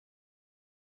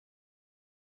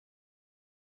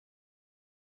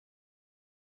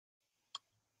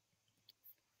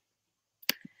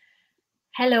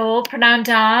Hello,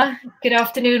 Prananda. Good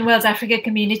afternoon, Wales Africa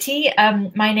community.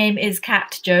 My name is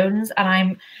Kat Jones, and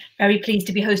I'm very pleased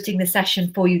to be hosting the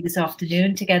session for you this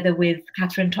afternoon, together with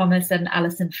Catherine Thomas and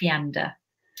Alison Fiander.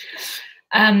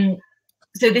 So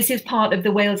this is part of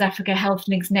the Wales Africa Health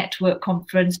Links Network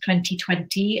Conference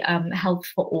 2020, Health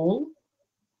for All.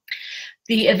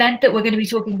 The event that we're going to be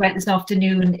talking about this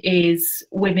afternoon is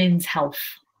women's health.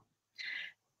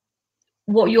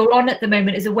 What you're on at the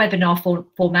moment is a webinar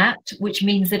format, which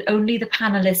means that only the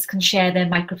panelists can share their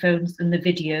microphones and the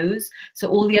videos. So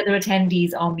all the other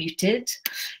attendees are muted.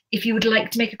 If you would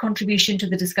like to make a contribution to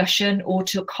the discussion or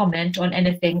to comment on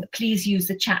anything, please use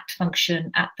the chat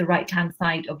function at the right-hand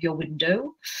side of your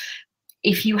window.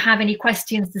 If you have any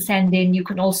questions to send in, you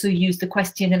can also use the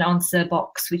question and answer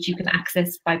box, which you can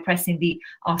access by pressing the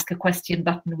Ask a Question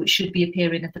button, which should be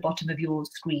appearing at the bottom of your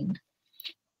screen.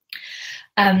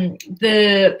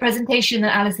 The presentation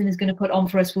that Alison is going to put on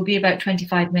for us will be about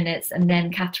 25 minutes, and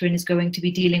then Catherine is going to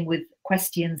be dealing with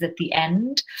questions at the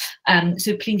end.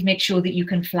 So please make sure that you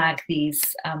can flag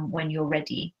these when you're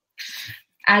ready.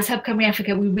 As Hub Cymru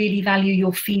Africa, we really value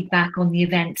your feedback on the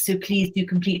event, so please do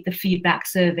complete the feedback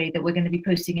survey that we're going to be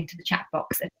posting into the chat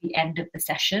box at the end of the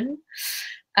session.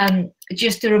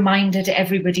 Just a reminder to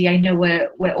everybody, I know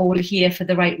we're all here for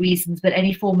the right reasons, but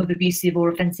any form of abusive or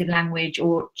offensive language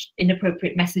or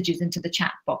inappropriate messages into the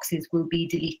chat boxes will be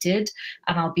deleted,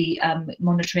 and I'll be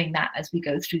monitoring that as we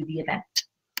go through the event.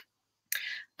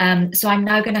 So I'm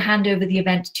now going to hand over the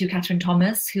event to Catherine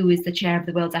Thomas, who is the chair of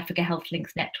the Wales Africa Health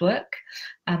Links Network.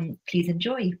 Please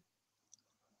enjoy.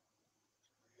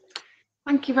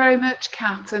 Thank you very much,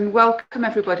 Kat, and welcome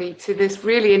everybody to this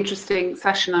really interesting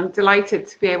session. I'm delighted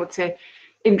to be able to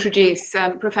introduce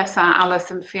Professor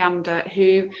Alison Fiander,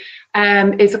 who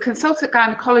is a consultant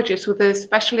gynaecologist with a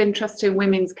special interest in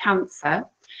women's cancer.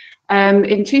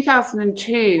 In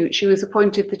 2002, she was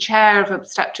appointed the chair of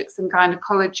obstetrics and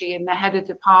gynaecology and the head of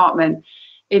department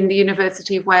in the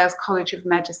University of Wales College of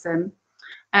Medicine.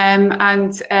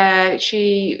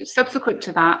 She, subsequent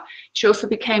to that, she also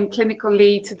became clinical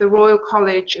lead to the Royal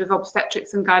College of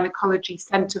Obstetrics and Gynaecology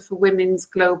Centre for Women's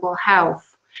Global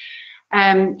Health.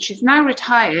 She's now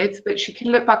retired, but she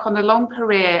can look back on a long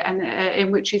career and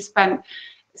in which she spent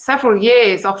several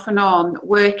years off and on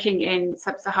working in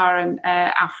sub-Saharan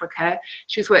Africa.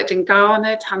 She's worked in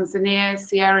Ghana, Tanzania,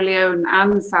 Sierra Leone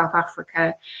and South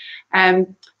Africa.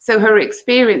 So her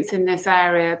experience in this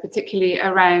area, particularly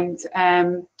around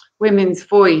women's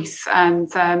voice and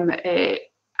the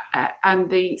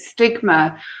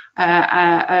stigma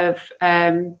of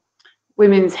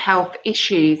women's health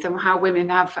issues and how women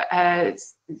have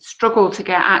struggled to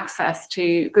get access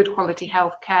to good quality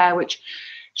health care, which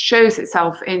shows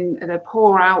itself in the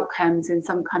poor outcomes in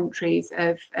some countries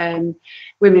of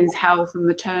women's health and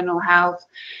maternal health.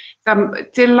 So I'm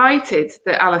delighted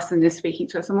that Alison is speaking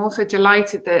to us. I'm also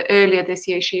delighted that earlier this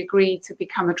year she agreed to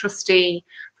become a trustee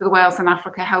for the Wales and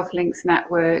Africa Health Links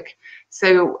Network.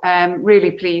 So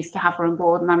really pleased to have her on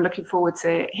board, and I'm looking forward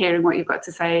to hearing what you've got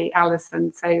to say,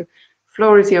 Alison. So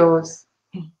floor is yours.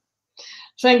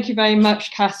 Thank you very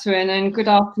much, Catherine, and good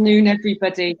afternoon,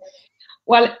 everybody.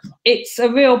 Well, it's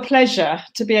a real pleasure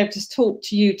to be able to talk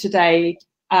to you today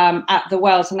at the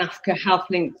Wales and Africa Health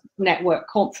Links Network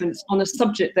Conference on a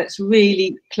subject that's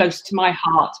really close to my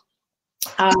heart.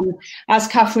 As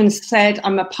Catherine said,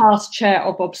 I'm a past chair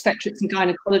of obstetrics and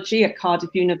gynaecology at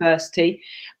Cardiff University,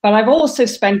 but I've also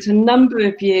spent a number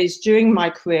of years during my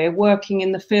career working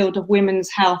in the field of women's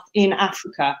health in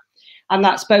Africa, and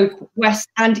that's both West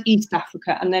and East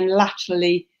Africa, and then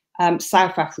laterally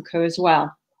South Africa as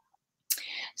well.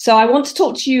 So I want to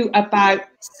talk to you about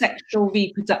sexual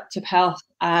reproductive health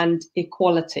and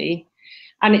equality.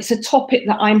 And it's a topic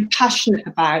that I'm passionate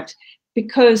about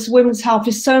because women's health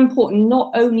is so important,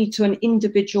 not only to an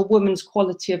individual woman's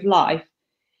quality of life,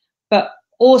 but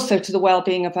also to the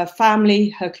well-being of her family,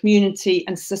 her community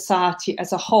and society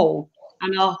as a whole.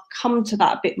 And I'll come to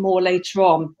that a bit more later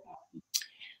on.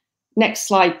 Next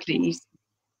slide, please.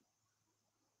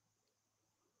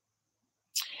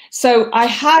 So I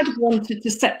had wanted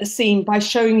to set the scene by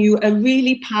showing you a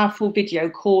really powerful video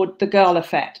called The Girl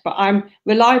Effect, but I'm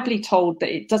reliably told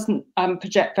that it doesn't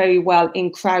project very well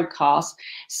in Crowdcast.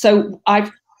 So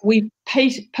we've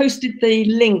posted the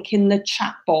link in the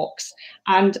chat box,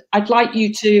 and I'd like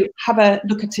you to have a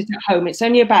look at it at home. It's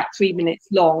only about 3 minutes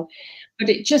long, but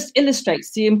it just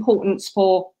illustrates the importance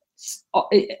for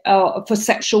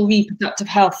sexual reproductive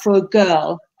health for a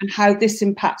girl and how this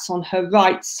impacts on her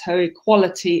rights, her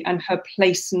equality and her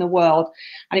place in the world.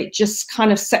 And it just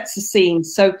kind of sets the scene.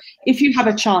 So if you have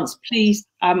a chance, please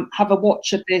have a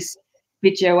watch of this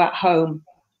video at home.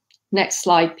 Next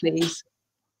slide, please.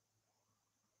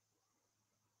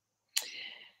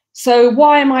 So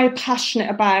why am I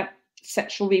passionate about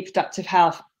sexual reproductive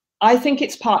health? I think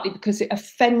it's partly because it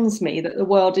offends me that the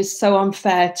world is so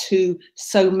unfair to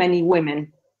so many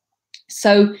women.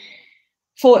 So,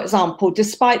 for example,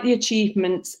 despite the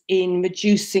achievements in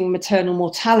reducing maternal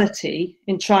mortality,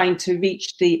 in trying to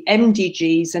reach the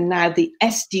MDGs and now the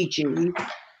SDGs,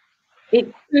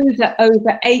 it's true that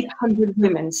over 800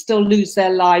 women still lose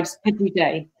their lives every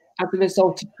day as a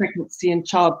result of pregnancy and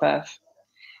childbirth.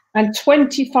 And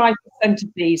 25% of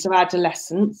these are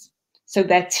adolescents, so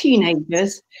they're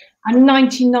teenagers, and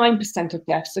 99% of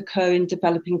deaths occur in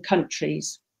developing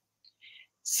countries.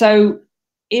 So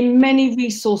in many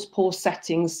resource-poor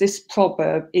settings, this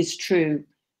proverb is true.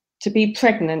 To be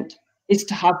pregnant is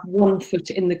to have one foot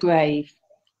in the grave.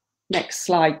 Next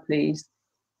slide, please.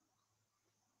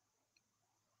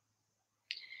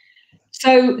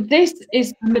 So this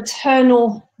is the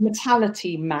maternal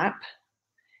mortality map,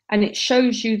 and it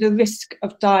shows you the risk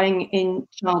of dying in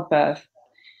childbirth.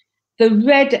 The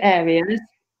red areas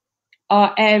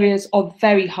are areas of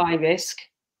very high risk.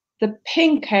 The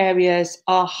pink areas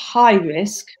are high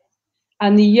risk,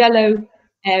 and the yellow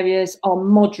areas are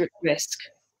moderate risk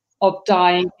of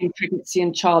dying in pregnancy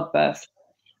and childbirth.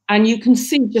 And you can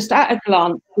see just at a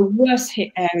glance, the worst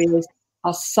hit areas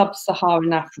are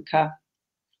sub-Saharan Africa.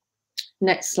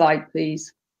 Next slide,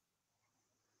 please.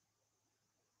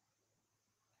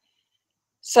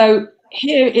 So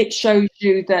here it shows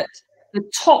you that the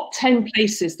top 10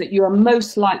 places that you are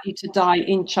most likely to die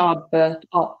in childbirth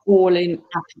are all in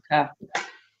Africa.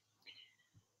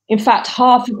 In fact,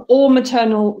 half of all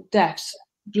maternal deaths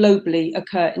globally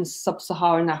occur in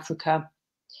sub-Saharan Africa.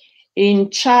 In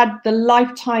Chad, the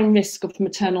lifetime risk of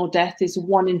maternal death is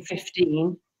 1 in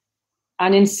 15.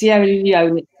 And in Sierra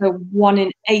Leone, it's a 1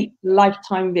 in 8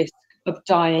 lifetime risk of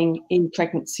dying in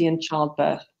pregnancy and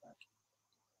childbirth.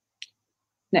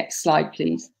 Next slide,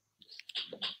 please.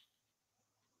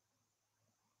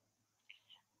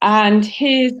 And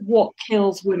here's what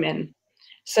kills women.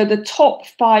 So the top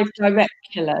 5 direct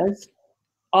killers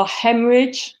are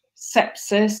hemorrhage,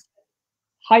 sepsis,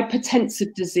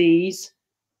 hypertensive disease,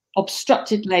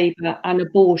 obstructed labour and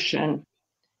abortion.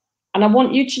 And I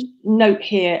want you to note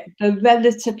here the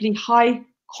relatively high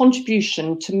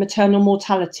contribution to maternal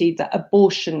mortality that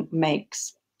abortion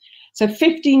makes. So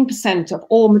 15% of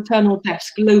all maternal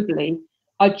deaths globally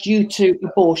are due to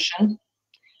abortion,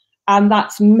 and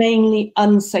that's mainly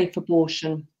unsafe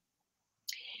abortion.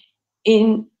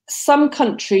 In some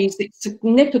countries, it's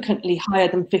significantly higher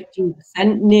than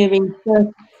 15%, nearing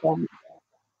 30%.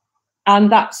 And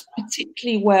that's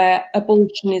particularly where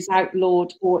abortion is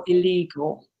outlawed or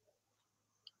illegal.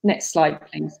 Next slide,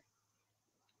 please.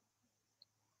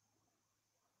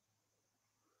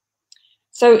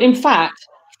 So in fact,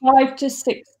 5 to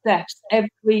 6 deaths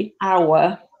every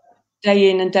hour, day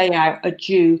in and day out, are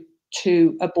due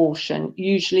to abortion,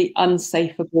 usually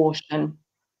unsafe abortion.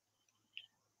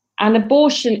 And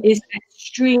abortion is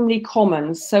extremely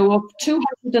common. So of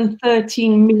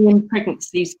 213 million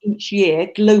pregnancies each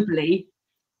year globally,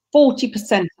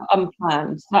 40% are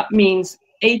unplanned. That means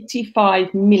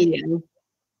 85 million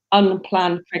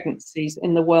unplanned pregnancies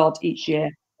in the world each year.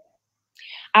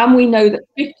 And we know that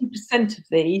 50% of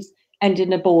these end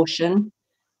in abortion,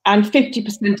 and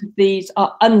 50% of these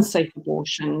are unsafe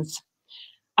abortions.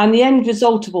 And the end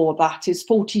result of all that is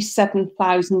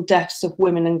 47,000 deaths of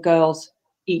women and girls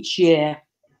each year.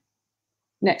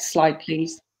 Next slide,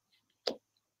 please.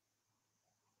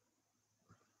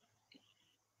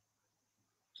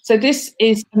 So this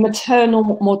is the maternal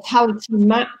mortality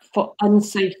map for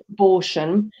unsafe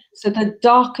abortion. So the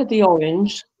darker the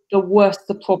orange, the worse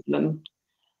the problem.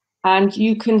 And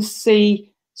you can see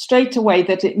straight away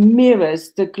that it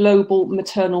mirrors the global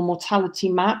maternal mortality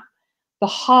map. The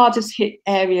hardest hit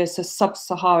areas are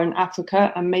sub-Saharan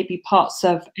Africa and maybe parts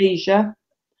of Asia.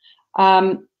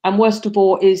 And worst of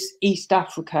all is East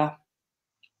Africa.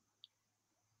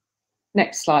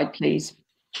 Next slide, please.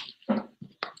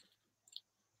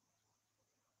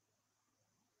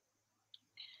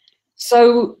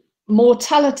 So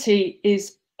mortality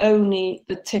is only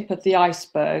the tip of the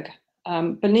iceberg.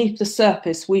 Beneath the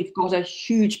surface, we've got a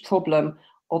huge problem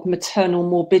of maternal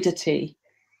morbidity.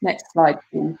 Next slide,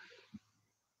 please.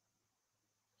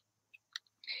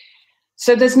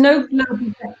 So there's no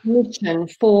global definition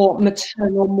for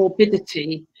maternal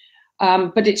morbidity,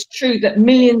 but it's true that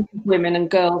millions of women and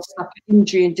girls suffer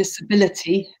injury and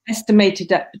disability,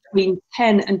 estimated at between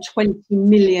 10 and 20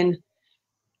 million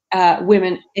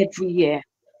women every year.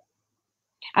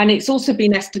 And it's also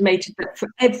been estimated that for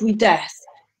every death,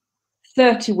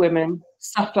 30 women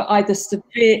suffer either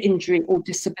severe injury or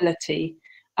disability.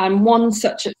 And one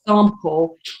such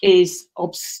example is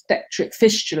obstetric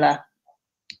fistula.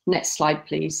 Next slide,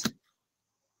 please.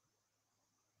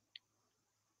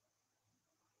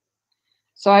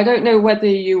 So I don't know whether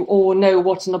you all know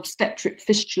what an obstetric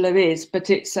fistula is,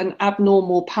 but it's an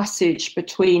abnormal passage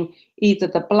between either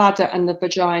the bladder and the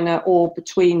vagina, or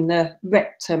between the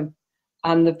rectum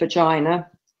and the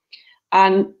vagina.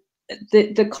 And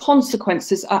the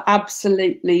consequences are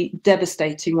absolutely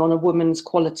devastating on a woman's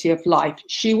quality of life.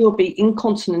 She will be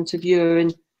incontinent of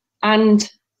urine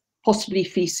and possibly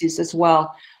feces as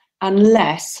well,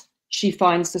 unless she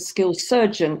finds a skilled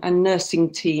surgeon and nursing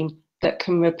team that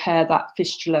can repair that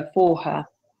fistula for her.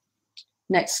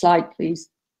 Next slide, please.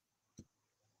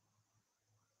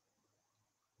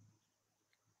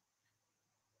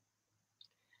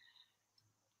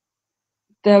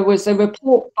 There was a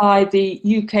report by the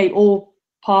UK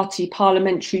All-Party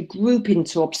Parliamentary Group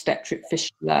into obstetric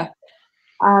fistula,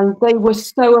 and they were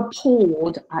so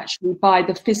appalled actually by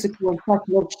the physical and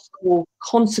psychological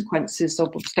consequences of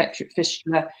obstetric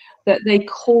fistula that they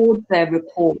called their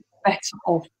report "Better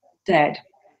Off Dead."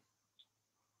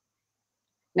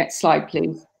 Next slide,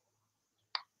 please.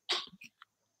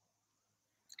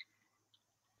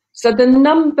 So the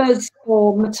numbers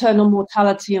for maternal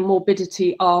mortality and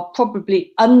morbidity are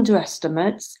probably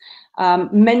underestimates.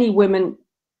 Many women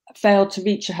fail to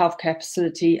reach a healthcare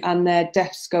facility and their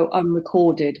deaths go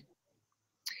unrecorded.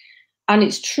 And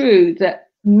it's true that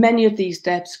many of these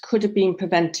deaths could have been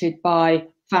prevented by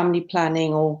family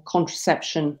planning or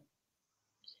contraception.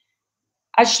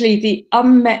 Actually, the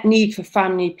unmet need for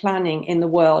family planning in the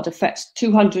world affects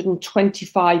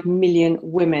 225 million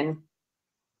women.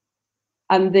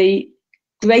 And the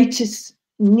greatest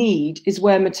need is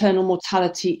where maternal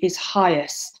mortality is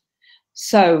highest.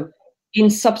 So in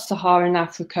sub-Saharan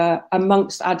Africa,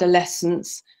 amongst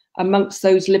adolescents, amongst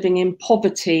those living in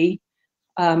poverty,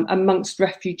 amongst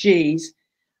refugees,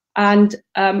 and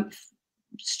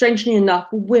strangely enough,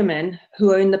 women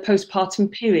who are in the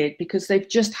postpartum period, because they've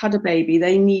just had a baby,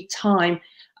 they need time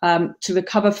to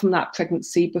recover from that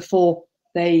pregnancy before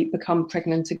they become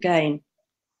pregnant again.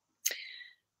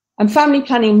 And family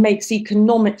planning makes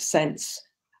economic sense,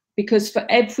 because for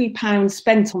every pound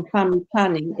spent on family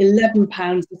planning, 11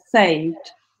 pounds are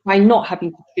saved by not having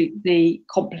to treat the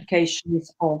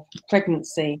complications of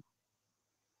pregnancy.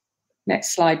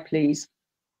 Next slide, please.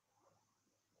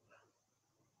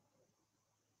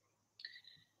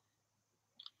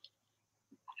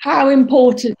 How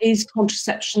important is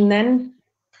contraception then?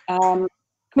 Can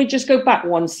we just go back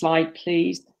one slide,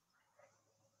 please?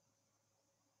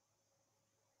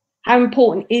 How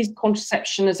important is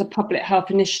contraception as a public health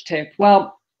initiative?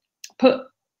 Well, put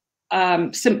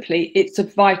simply, it's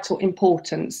of vital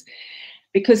importance,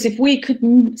 because if we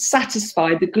could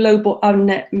satisfy the global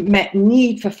unmet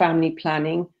need for family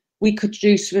planning, we could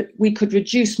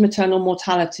reduce maternal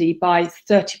mortality by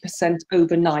 30%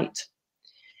 overnight,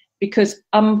 because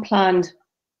unplanned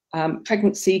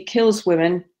pregnancy kills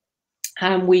women,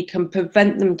 and we can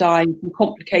prevent them dying from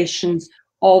complications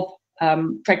of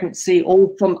pregnancy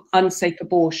or from unsafe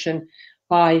abortion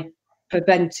by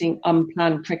preventing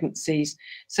unplanned pregnancies.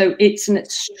 So it's an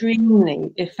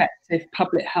extremely effective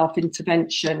public health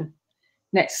intervention.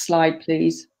 Next slide,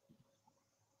 please.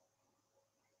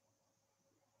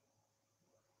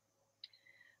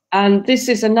 And this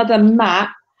is another map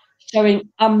showing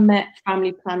unmet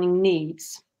family planning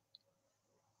needs.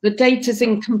 The data is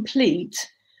incomplete,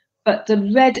 but the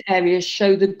red areas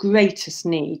show the greatest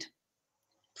need.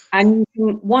 And you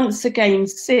can once again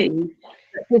see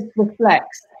that this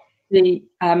reflects the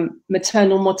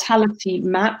maternal mortality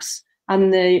maps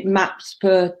and the maps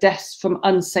for deaths from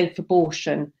unsafe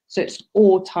abortion. So it's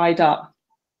all tied up.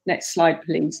 Next slide,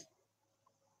 please.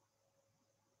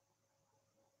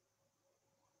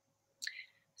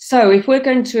 So if we're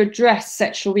going to address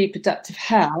sexual reproductive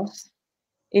health,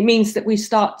 it means that we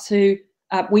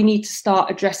need to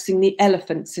start addressing the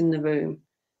elephants in the room.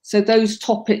 So those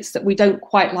topics that we don't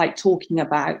quite like talking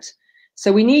about.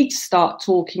 So we need to start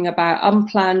talking about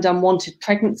unplanned, unwanted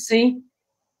pregnancy,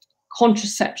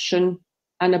 contraception,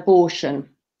 and abortion.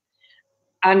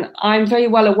 And I'm very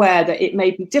well aware that it may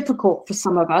be difficult for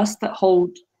some of us that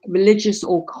hold religious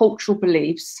or cultural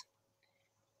beliefs,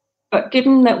 but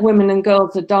given that women and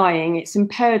girls are dying, it's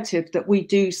imperative that we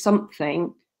do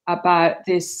something about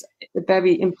this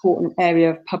very important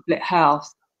area of public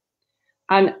health.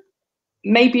 And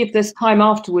maybe if there's time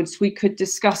afterwards, we could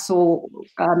discuss or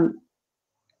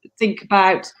think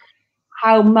about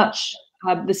how much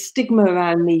the stigma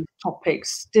around these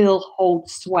topics still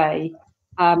holds sway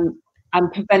and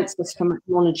prevents us from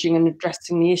acknowledging and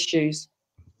addressing the issues.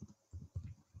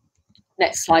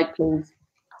 Next slide, please.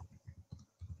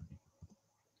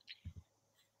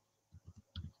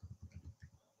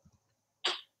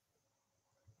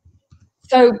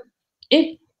 So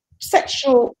if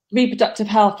sexual reproductive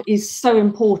health is so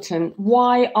important,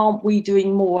 why aren't we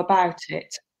doing more about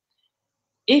it?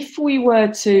 If we were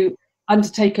to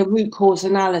undertake a root cause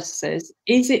analysis,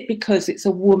 is it because it's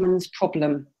a woman's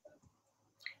problem?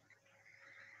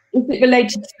 Is it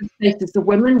related to the status of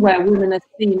women, where women are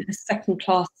seen as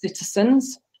second-class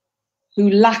citizens who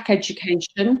lack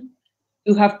education,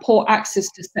 who have poor access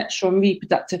to sexual and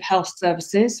reproductive health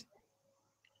services,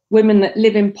 women that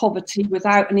live in poverty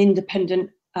without an independent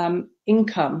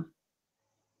income?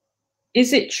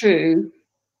 Is it true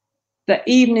that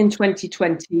even in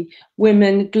 2020,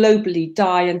 women globally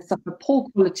die and suffer poor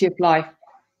quality of life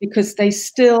because they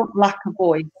still lack a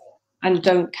voice and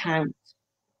don't count?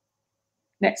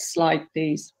 Next slide,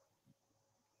 please.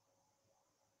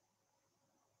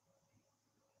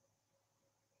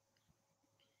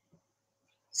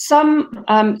 Some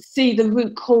see the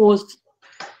root cause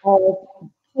of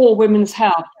poor women's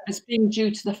health as being due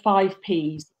to the 5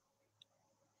 Ps.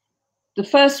 The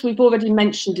first we've already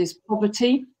mentioned is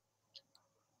poverty,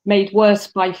 made worse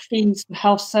by fees for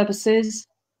health services,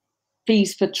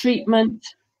 fees for treatment,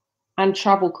 and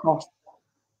travel costs.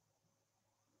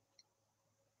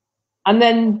 And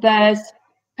then there's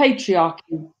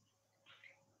patriarchy.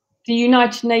 The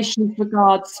United Nations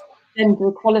regards gender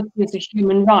equality as a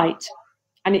human right,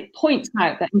 and it points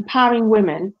out that empowering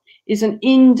women is an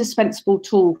indispensable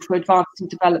tool for advancing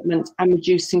development and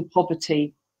reducing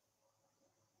poverty.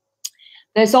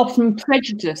 There's often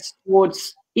prejudice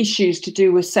towards issues to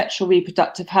do with sexual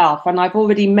reproductive health, and I've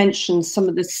already mentioned some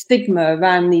of the stigma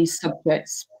around these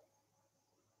subjects.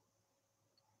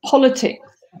 Politics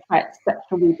affects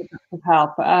sexual reproductive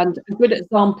health, and a good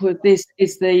example of this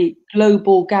is the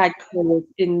global gag clause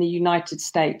in the United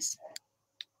States.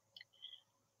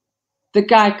 The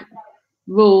gag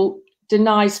rule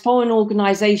denies foreign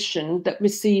organisations that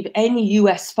receive any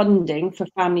US funding for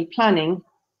family planning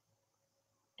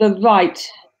the right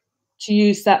to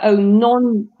use their own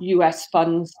non-US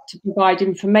funds to provide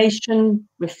information,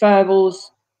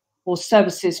 referrals, or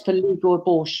services for legal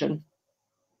abortion.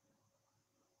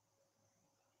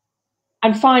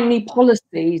 And finally,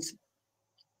 policies.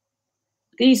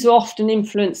 These are often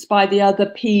influenced by the other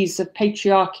Ps of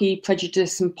patriarchy,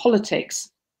 prejudice, and politics.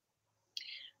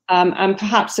 And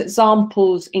perhaps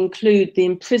examples include the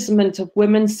imprisonment of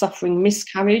women suffering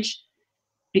miscarriage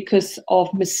because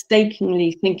of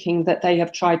mistakenly thinking that they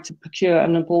have tried to procure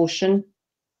an abortion,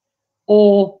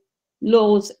 or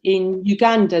laws in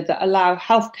Uganda that allow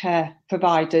healthcare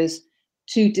providers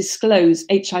to disclose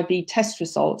HIV test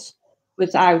results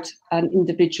without an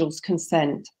individual's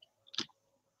consent.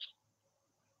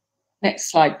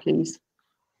 Next slide, please.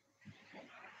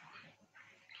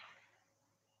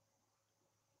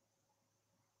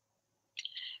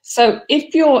 So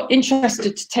if you're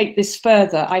interested to take this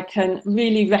further, I can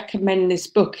really recommend this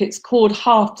book. It's called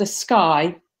Half the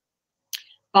Sky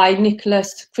by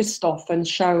Nicholas Kristof and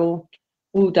Cheryl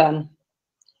Woodun.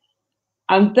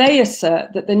 And they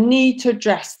assert that the need to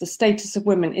address the status of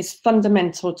women is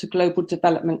fundamental to global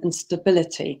development and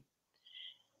stability.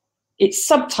 It's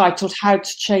subtitled How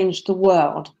to Change the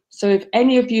World. So if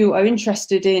any of you are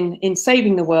interested in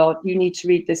saving the world, you need to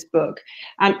read this book.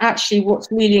 And actually what's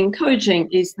really encouraging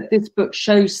is that this book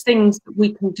shows things that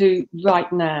we can do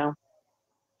right now.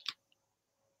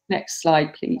 Next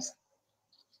slide, please.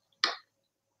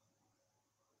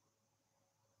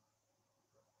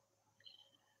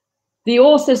 The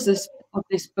authors of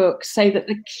this book say that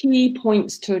the key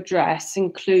points to address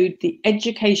include the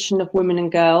education of women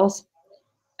and girls,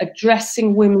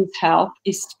 addressing women's health,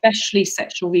 especially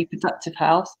sexual reproductive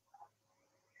health,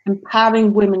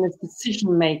 empowering women as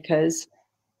decision makers,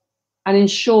 and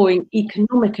ensuring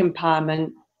economic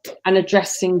empowerment and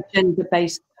addressing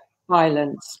gender-based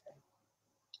violence.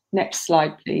 Next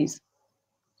slide, please.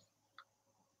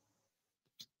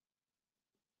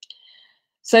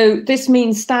 So this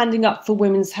means standing up for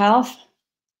women's health,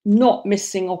 not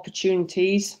missing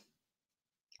opportunities,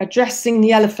 addressing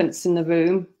the elephants in the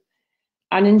room,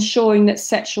 and ensuring that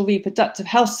sexual reproductive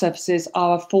health services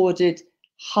are afforded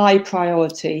high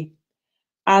priority,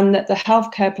 and that the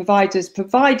healthcare providers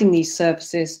providing these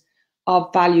services are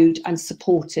valued and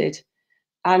supported.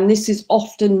 And this is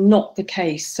often not the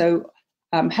case. So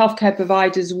healthcare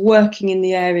providers working in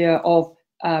the area of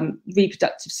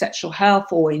reproductive sexual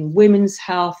health or in women's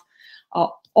health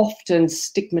are often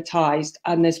stigmatized,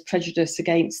 and there's prejudice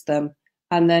against them,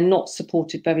 and they're not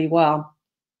supported very well.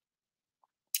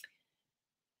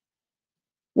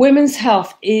 Women's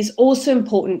health is also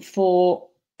important for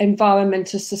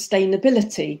environmental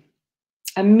sustainability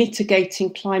and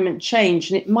mitigating climate change.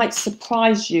 And it might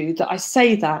surprise you that I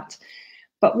say that,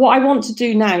 But what I want to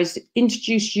do now is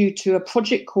introduce you to a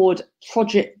project called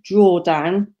Project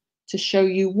Drawdown to show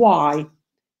you why.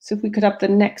 So if we could have the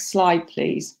next slide,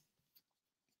 please.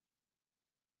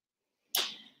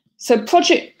 So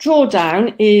Project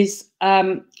Drawdown is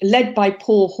led by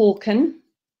Paul Hawken,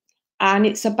 and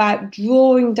it's about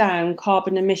drawing down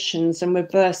carbon emissions and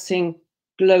reversing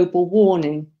global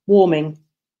warming.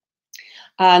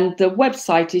 And the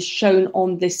website is shown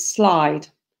on this slide.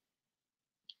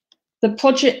 The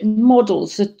project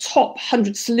models the top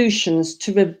 100 solutions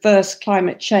to reverse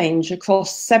climate change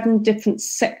across 7 different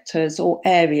sectors or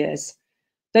areas.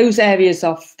 Those areas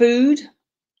are food,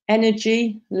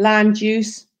 energy, land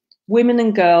use, women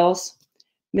and girls,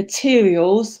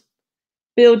 materials,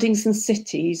 buildings and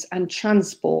cities, and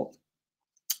transport.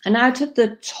 And out of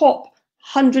the top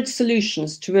 100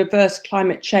 solutions to reverse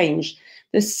climate change,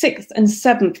 the 6th and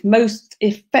 7th most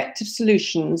effective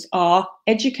solutions are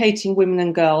educating women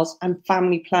and girls and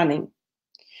family planning.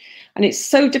 And it's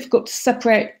so difficult to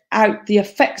separate out the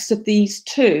effects of these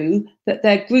two that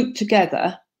they're grouped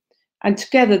together, and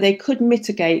together they could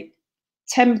mitigate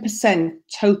 10%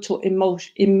 total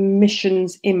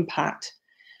emissions impact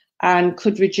and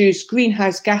could reduce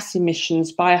greenhouse gas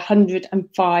emissions by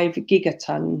 105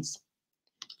 gigatons.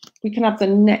 We can have the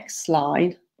next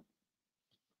slide.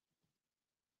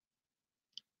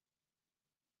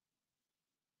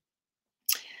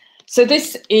 So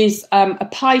this is a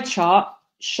pie chart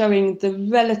showing the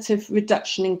relative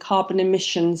reduction in carbon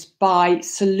emissions by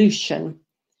solution,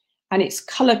 and it's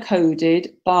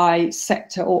color-coded by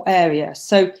sector or area.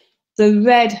 So the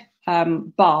red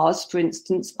bars, for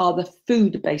instance, are the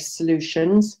food-based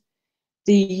solutions.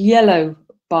 The yellow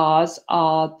bars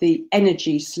are the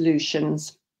energy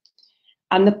solutions.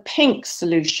 And the pink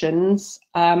solutions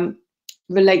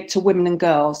relate to women and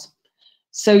girls.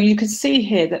 So you can see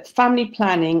here that family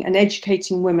planning and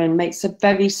educating women makes a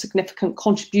very significant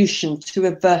contribution to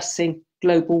reversing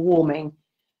global warming.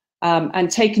 And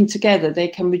taken together, they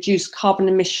can reduce carbon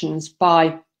emissions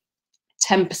by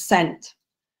 10%.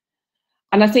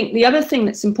 And I think the other thing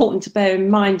that's important to bear in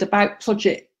mind about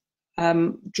Project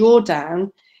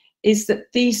Drawdown is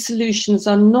that these solutions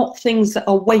are not things that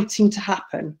are waiting to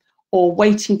happen or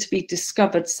waiting to be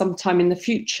discovered sometime in the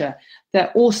future.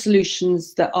 They're all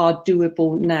solutions that are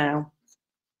doable now.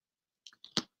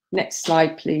 Next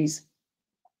slide, please.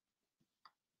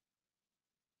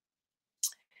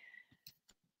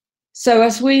 So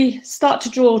as we start to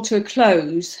draw to a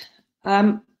close,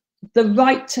 the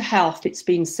right to health, it's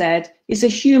been said, is a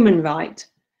human right,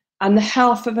 and the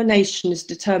health of a nation is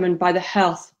determined by the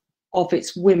health of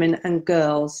its women and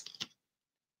girls.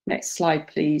 Next slide,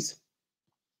 please.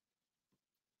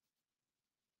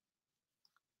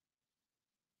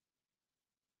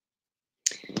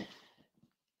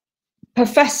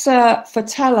 Professor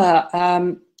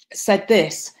Fatela said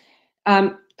this.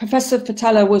 Professor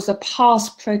Fatela was a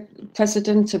past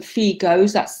president of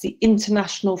FIGOS, that's the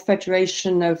International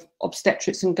Federation of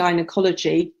Obstetrics and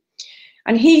Gynecology.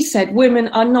 And he said, women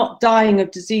are not dying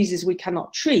of diseases we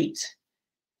cannot treat.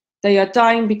 They are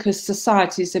dying because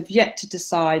societies have yet to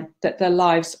decide that their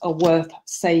lives are worth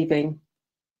saving.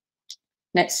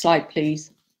 Next slide,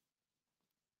 please.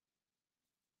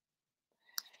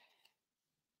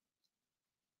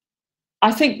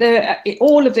 I think that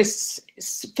all of this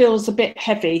feels a bit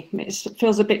heavy, it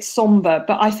feels a bit somber,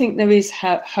 but I think there is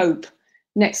hope.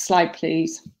 Next slide,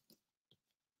 please.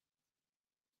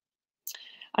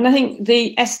 And I think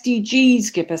the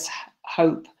SDGs give us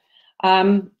hope.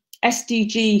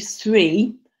 SDG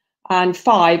 3 and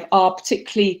 5 are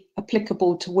particularly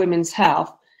applicable to women's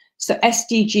health. So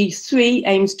SDG 3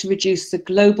 aims to reduce the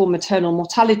global maternal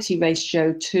mortality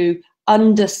ratio to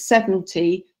under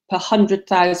 70 per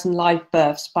 100,000 live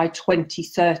births by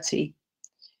 2030.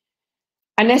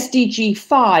 And SDG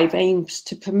 5 aims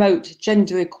to promote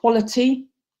gender equality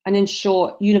and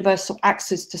ensure universal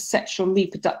access to sexual and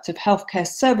reproductive healthcare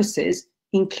services,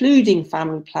 including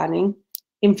family planning,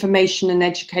 information and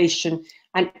education,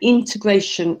 and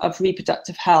integration of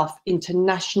reproductive health into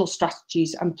national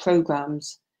strategies and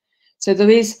programs. So there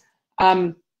is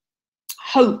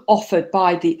hope offered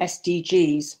by the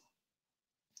SDGs.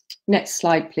 Next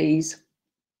slide, please.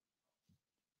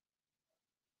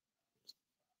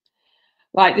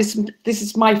 Right, this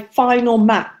is my final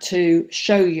map to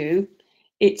show you.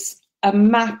 It's a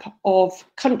map of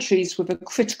countries with a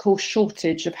critical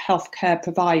shortage of healthcare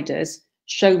providers,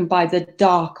 shown by the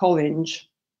dark orange.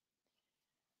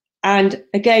 And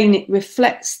again, it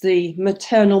reflects the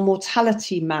maternal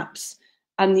mortality maps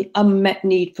and the unmet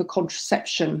need for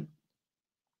contraception.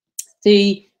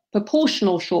 The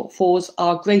proportional shortfalls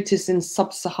are greatest in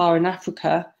sub-Saharan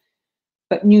Africa,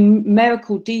 but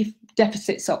numerical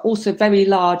deficits are also very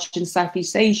large in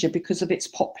Southeast Asia because of its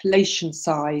population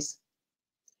size.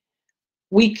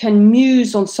 We can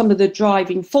muse on some of the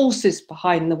driving forces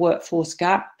behind the workforce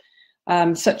gap,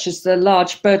 such as the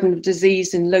large burden of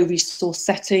disease in low resource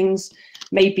settings,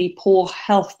 maybe poor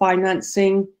health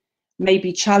financing,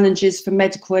 maybe challenges for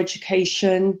medical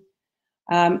education,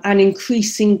 and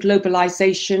increasing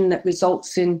globalization that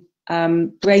results in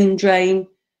brain drain,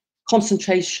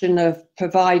 concentration of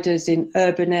providers in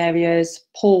urban areas,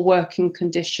 poor working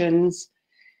conditions,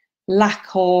 lack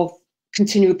of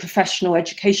continual professional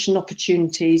education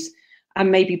opportunities,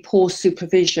 and maybe poor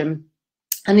supervision.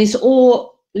 And this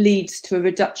all leads to a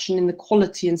reduction in the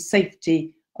quality and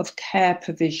safety of care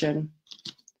provision.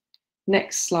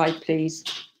 Next slide, please.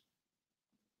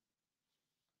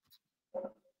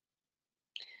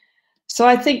 So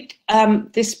I think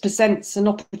this presents an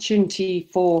opportunity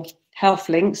for Health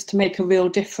Links to make a real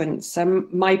difference.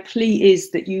 My plea is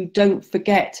that you don't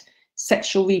forget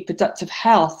sexual reproductive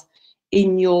health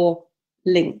in your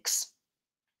links.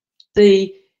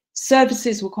 The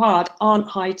services required aren't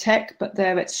high tech, but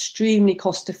they're extremely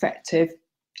cost effective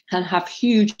and have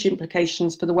huge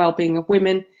implications for the well-being of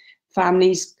women,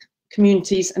 families,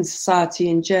 communities and society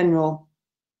in general.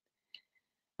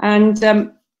 And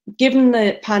given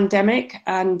the pandemic,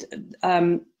 and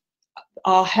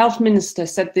our health minister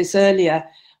said this earlier,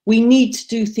 we need to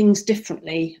do things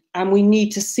differently, and we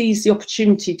need to seize the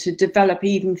opportunity to develop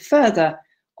even further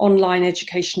online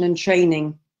education and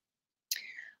training.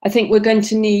 I think we're going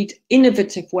to need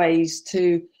innovative ways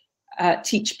to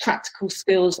teach practical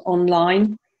skills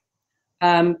online,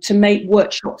 to make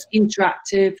workshops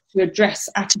interactive, to address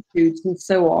attitudes and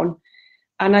so on.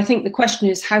 And I think the question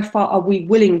is, how far are we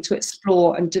willing to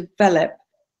explore and develop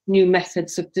new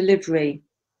methods of delivery?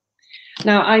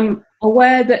 Now, I'm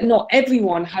aware that not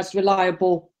everyone has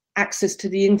reliable access to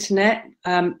the internet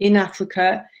in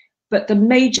Africa, but the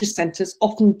major centres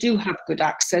often do have good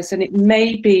access, and it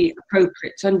may be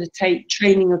appropriate to undertake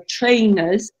training of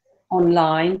trainers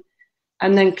online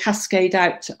and then cascade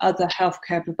out to other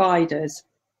healthcare providers.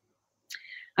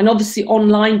 And obviously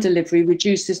online delivery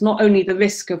reduces not only the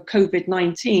risk of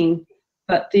COVID-19,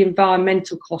 but the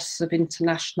environmental costs of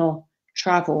international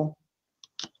travel.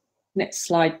 Next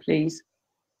slide, please.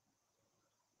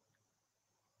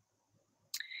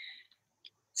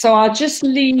 So I'll just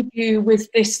leave you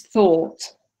with this thought.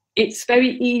 It's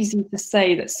very easy to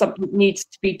say that something needs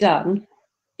to be done.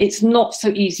 It's not so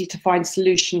easy to find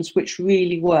solutions which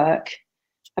really work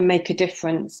and make a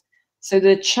difference. So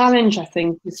the challenge, I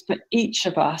think, is for each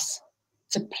of us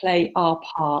to play our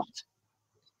part.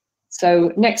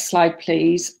 So next slide,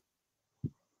 please.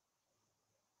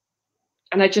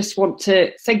 And I just want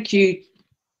to thank you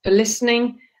for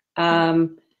listening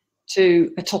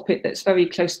to a topic that's very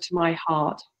close to my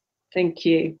heart. Thank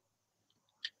you.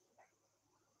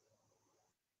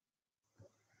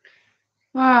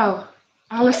 Wow,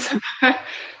 Alison,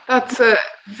 that's a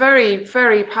very,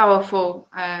 very powerful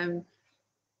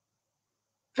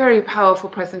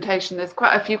presentation. There's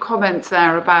quite a few comments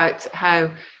there about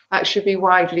how that should be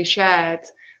widely shared.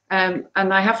 And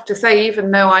I have to say,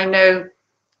 even though I know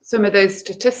some of those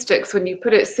statistics, when you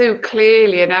put it so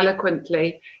clearly and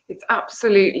eloquently, it's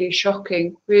absolutely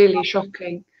shocking, really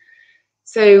shocking.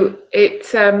 So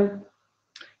it's,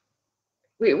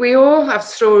 we all have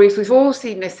stories, we've all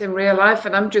seen this in real life,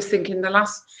 and I'm just thinking the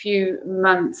last few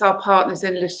months, our partners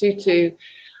in Lesotho,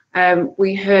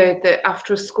 we heard that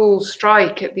after a school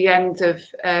strike at the end of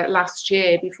last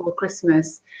year, before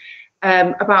Christmas,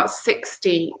 about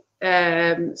 60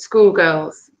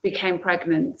 schoolgirls became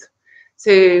pregnant.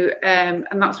 So, and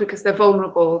that's because they're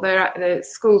vulnerable. The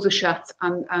schools are shut,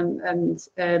 and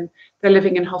they're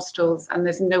living in hostels, and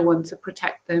there's no one to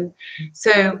protect them.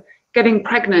 So, getting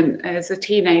pregnant as a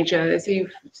teenager, as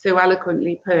you've so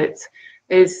eloquently put,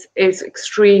 is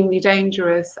extremely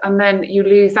dangerous, and then you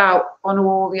lose out on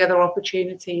all the other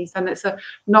opportunities, and it's a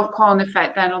knock-on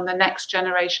effect then on the next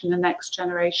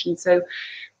generation. So,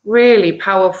 really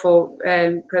powerful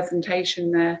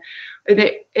presentation there. And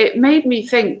it made me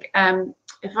think,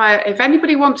 if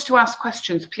anybody wants to ask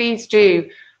questions, please do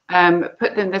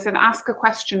put them. There's an ask a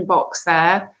question box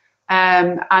there,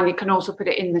 and you can also put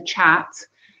it in the chat.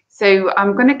 So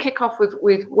I'm going to kick off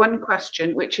with one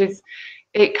question, which is,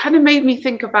 it kind of made me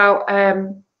think about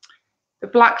the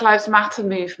Black Lives Matter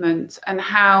movement and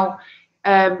how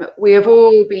we have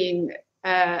all been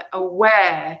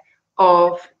aware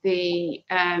of the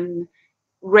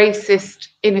racist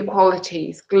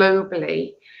inequalities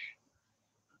globally,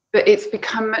 but it's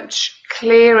become much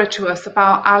clearer to us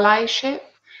about allyship.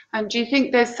 And do you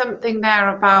think there's something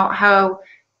there about how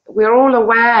we're all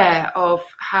aware of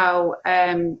how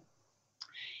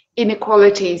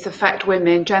inequalities affect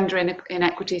women, gender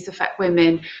inequities affect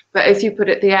women. But as you put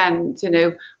at the end,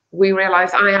 we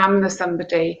realise I am the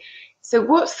somebody. So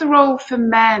what's the role for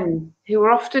men who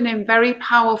are often in very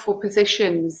powerful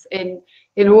positions in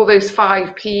all those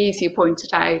 5 Ps you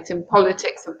pointed out, in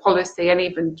politics and policy and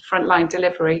even frontline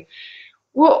delivery?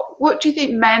 What do you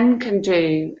think men can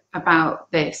do about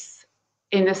this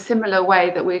in a similar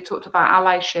way that we talked about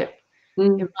allyship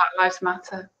in Black Lives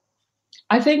Matter?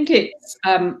 I think it's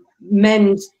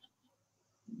men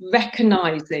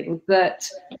recognising that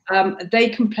they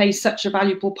can play such a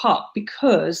valuable part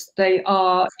because they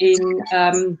are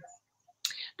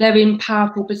they're in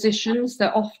powerful positions. They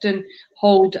often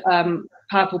hold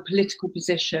powerful political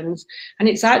positions, and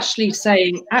it's actually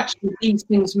saying, actually, these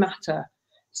things matter.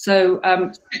 So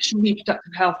sexual and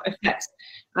reproductive health affects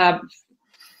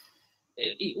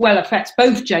affects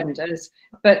both genders,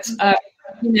 but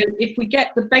if we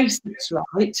get the basics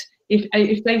right,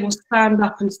 if they will stand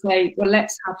up and say, well,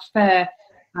 let's have fair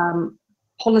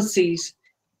policies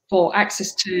for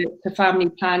access to family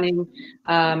planning,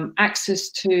 access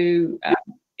to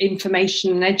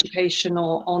information and education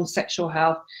on sexual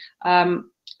health,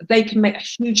 they can make a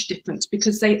huge difference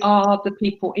because they are the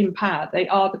people in power. They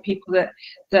are the people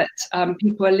that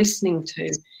people are listening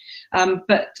to.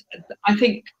 But I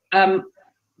think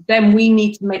then we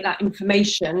need to make that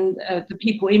information, the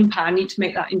people in power need to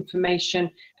make that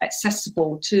information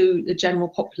accessible to the general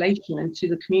population and to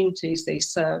the communities they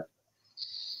serve.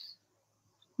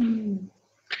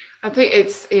 I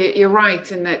think you're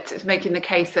right in that it's making the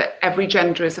case that every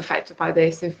gender is affected by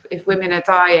this. If women are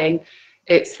dying,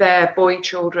 it's their boy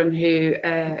children who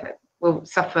will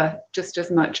suffer just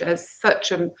as much, as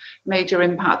such a major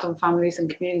impact on families and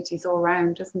communities all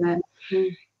around, isn't it?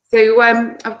 So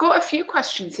I've got a few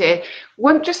questions here.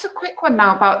 Just a quick one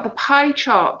now about the pie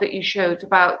chart that you showed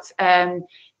about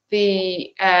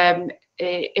the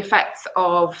effects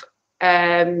of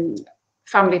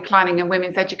family planning and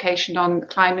women's education on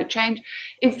climate change.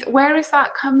 Where has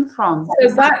that come from?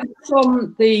 So that's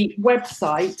from the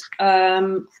website.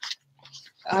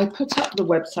 I put up the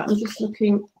website. I'm just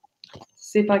looking to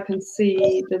see if I can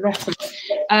see the reference.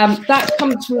 That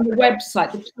comes from the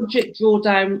website, the Project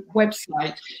Drawdown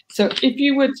website. So if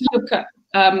you were to look at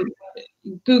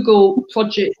Google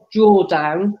Project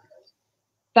Drawdown,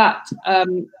 that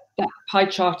pie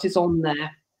chart is on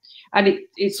there. And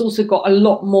it's also got a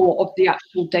lot more of the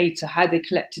actual data, how they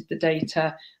collected the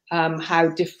data, how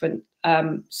different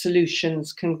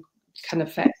solutions can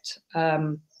affect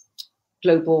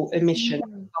global emissions,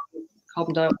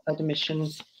 carbon dioxide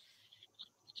emissions.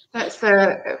 That's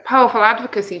a powerful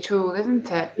advocacy tool, isn't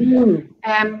it?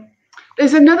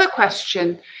 There's another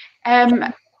question.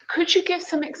 Could you give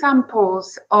some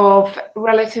examples of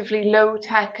relatively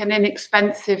low-tech and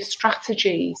inexpensive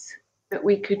strategies that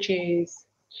we could use?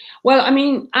 Well, I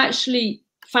mean, actually,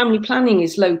 family planning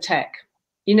is low-tech.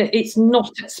 It's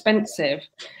not expensive.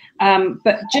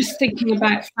 But just thinking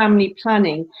about family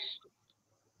planning,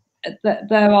 that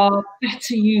there are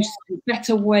better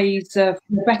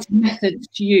methods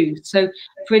to use. So,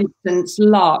 for instance,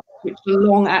 LARC, which are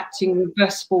long-acting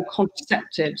reversible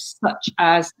contraceptives, such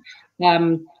as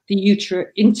the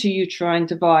intrauterine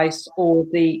device or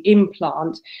the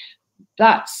implant,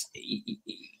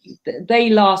 they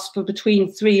last for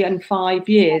between 3 and 5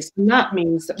 years, and that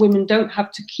means that women don't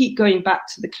have to keep going back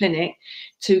to the clinic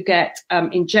to get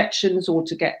injections or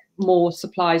to get more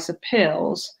supplies of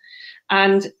pills,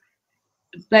 and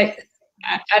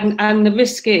the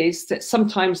risk is that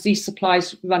sometimes these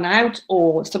supplies run out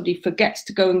or somebody forgets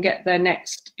to go and get their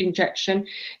next injection.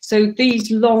 So these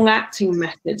long-acting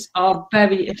methods are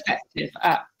very effective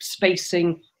at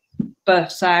spacing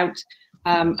births out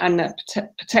and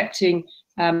protecting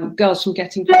girls from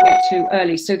getting pregnant too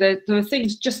early. So there are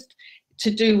things just to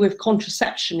do with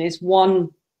contraception is one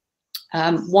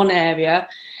area.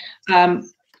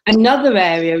 Another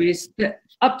area is that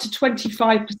up to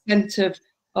 25%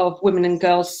 of women and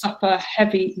girls suffer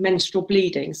heavy menstrual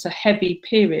bleeding, so heavy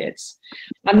periods,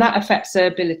 and that affects their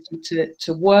ability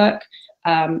to work.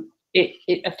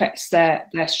 It affects their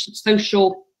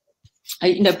social,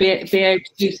 be able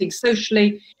to do things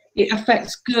socially. It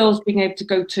affects girls being able to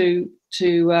go to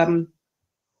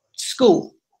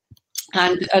school,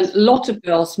 and a lot of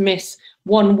girls miss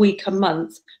 1 week a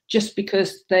month just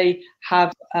because they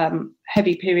have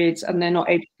heavy periods and they're not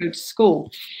able to go to school.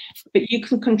 But you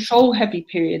can control heavy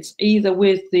periods either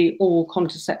with the oral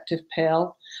contraceptive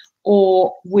pill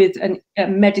or with a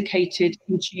medicated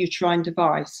intrauterine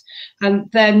device, and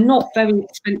they're not very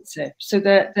expensive. So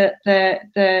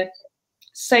they're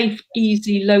safe,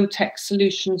 easy, low-tech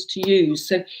solutions to use.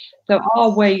 So there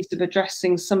are ways of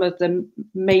addressing some of the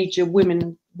major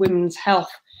women's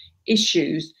health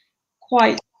issues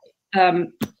quite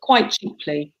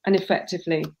cheaply and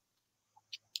effectively.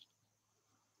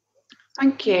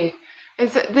 Thank you.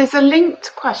 There's a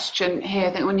linked question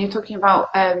here that when you're talking about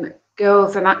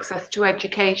girls and access to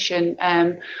education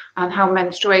and how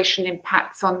menstruation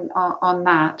impacts on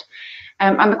that.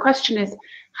 And the question is,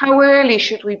 how early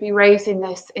should we be raising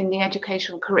this in the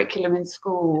educational curriculum in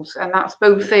schools? And that's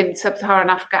both in sub-Saharan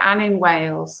Africa and in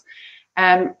Wales.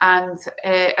 And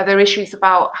are there issues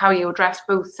about how you address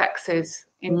both sexes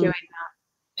in doing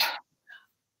that?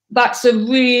 That's a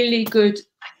really good,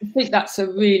 I think that's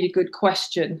a really good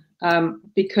question,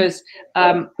 because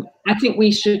I think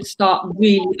we should start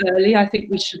really early. I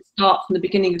think we should start from the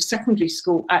beginning of secondary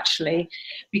school, actually,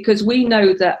 because we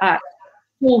know that at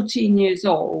 14 years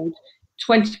old,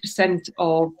 20%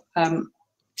 of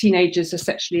teenagers are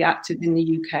sexually active in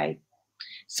the UK.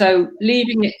 So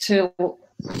leaving it till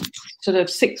sort of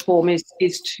sixth form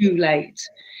is too late.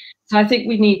 So I think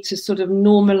we need to sort of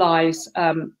normalise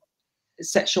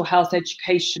sexual health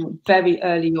education very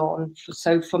early on,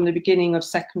 so from the beginning of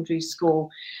secondary school,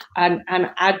 and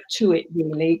add to it,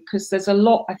 really, because there's a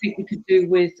lot I think we could do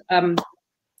with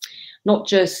not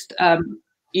just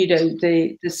you know,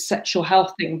 the sexual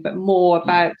health thing, but more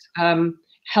about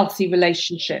healthy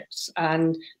relationships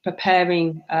and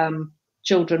preparing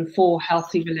children for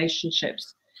healthy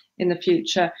relationships in the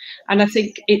future. And I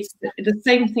think it's the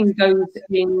same thing goes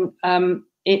in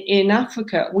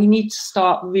Africa. We need to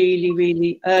start really,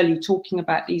 really early talking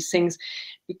about these things,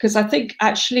 because I think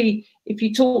actually if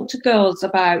you talk to girls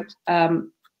about the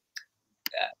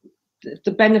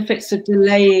benefits of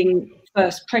delaying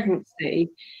first pregnancy,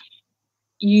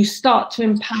 you start to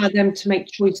empower them to make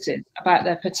choices about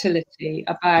their fertility,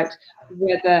 about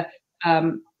whether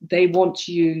they want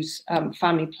to use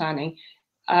family planning.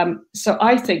 So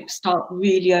I think start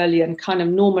really early and kind of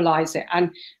normalize it. And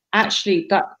actually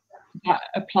that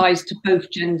applies to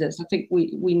both genders. I think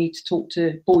we need to talk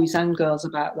to boys and girls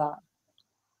about that.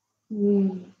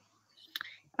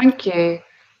 Thank you.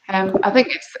 I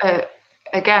think it's,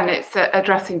 again, it's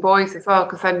addressing boys as well,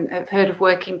 because I've heard of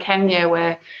work in Kenya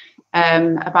where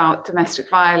about domestic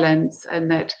violence,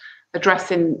 and that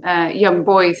addressing young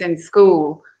boys in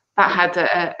school, that had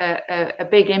a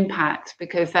big impact,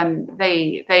 because then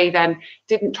they then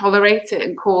didn't tolerate it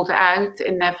and called it out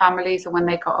in their families and when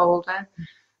they got older.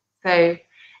 So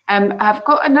I've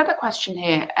got another question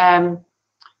here,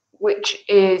 which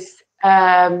is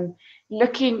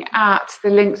looking at the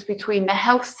links between the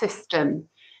health system.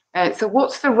 So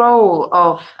what's the role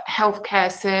of healthcare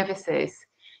services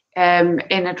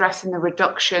in addressing the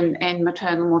reduction in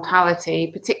maternal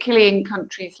mortality, particularly in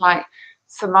countries like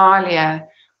Somalia,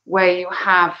 where you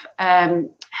have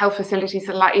health facilities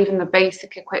that lack even the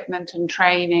basic equipment and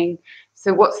training?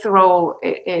 So what's the role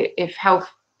if health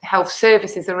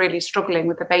services are really struggling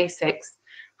with the basics?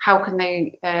 How can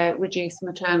they reduce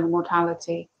maternal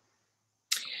mortality?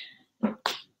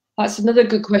 That's another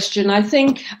good question. I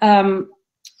think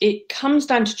it comes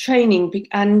down to training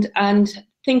and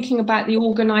thinking about the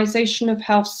organisation of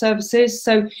health services.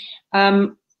 So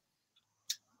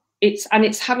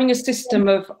it's having a system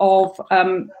of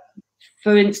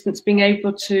for instance, being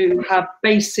able to have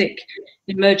basic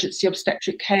emergency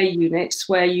obstetric care units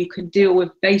where you can deal with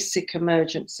basic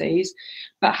emergencies,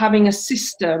 but having a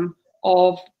system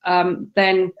of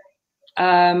then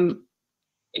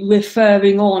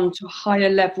referring on to a higher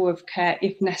level of care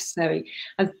if necessary,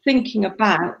 and thinking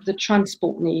about the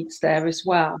transport needs there as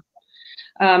well.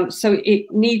 So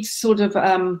it needs sort of,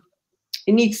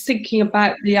 it needs thinking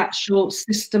about the actual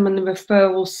system and the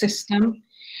referral system.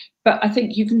 But I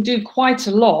think you can do quite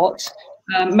a lot.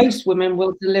 Most women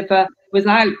will deliver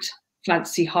without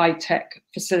fancy high-tech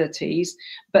facilities,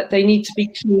 but they need to be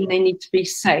clean, they need to be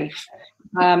safe.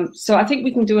 So I think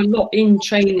we can do a lot in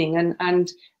training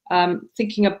and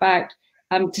thinking about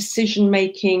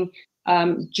decision-making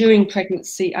during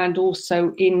pregnancy and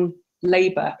also in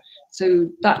labour. So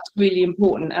that's really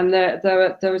important, and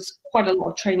there is quite a lot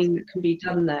of training that can be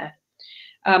done there.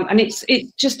 And it's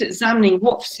just examining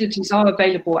what facilities are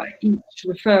available at each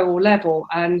referral level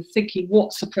and thinking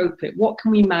what's appropriate, what can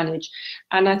we manage.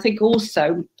 And I think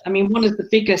also, I mean, one of the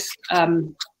biggest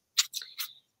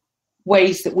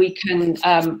ways that we can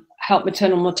help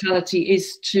maternal mortality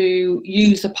is to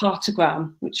use a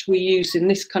partogram, which we use in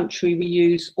this country, we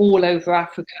use all over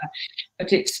Africa,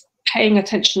 but it's paying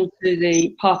attention to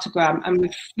the partogram and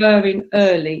referring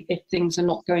early if things are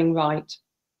not going right.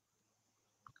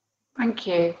 Thank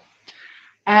you.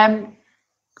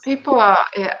 People are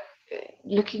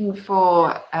looking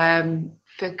for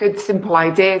good, simple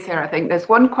ideas here. I think there's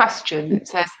one question that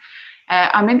says,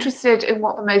 I'm interested in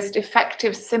what the most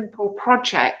effective, simple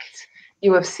project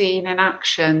you have seen in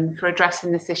action for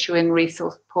addressing this issue in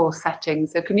resource poor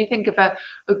settings. So can you think of a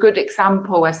good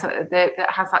example where that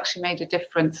has actually made a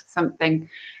difference, something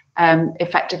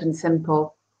effective and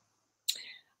simple?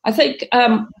 I think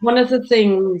one of the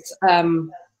things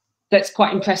that's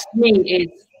quite impressed me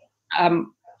is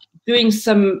doing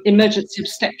some emergency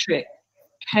obstetric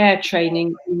care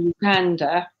training in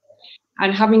Uganda,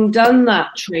 and having done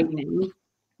that training,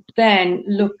 then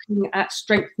looking at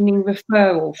strengthening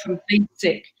referral from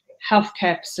basic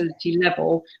healthcare facility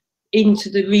level into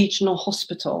the regional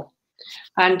hospital,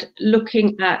 and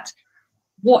looking at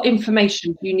what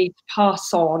information you need to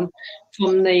pass on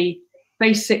from the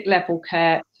basic level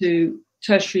care to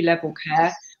tertiary level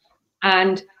care,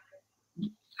 and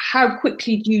how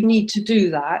quickly do you need to do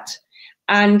that,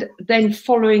 and then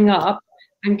following up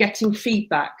and getting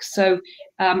feedback. So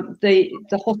the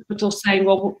hospital saying,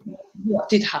 well, what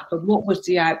did happen? What was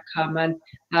the outcome? And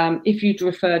if you'd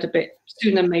referred a bit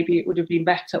sooner, maybe it would have been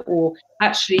better. Or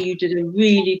actually, you did a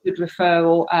really good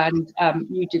referral and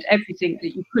you did everything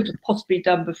that you could have possibly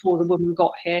done before the woman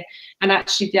got here. And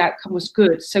actually, the outcome was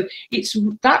good. So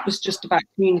that was just about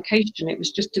communication. It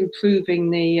was just improving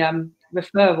the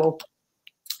referral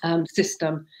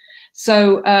system.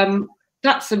 So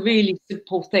that's a really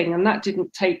simple thing, and that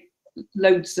didn't take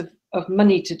loads of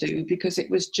money to do, because it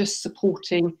was just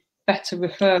supporting better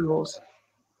referrals.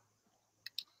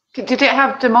 Did it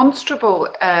have demonstrable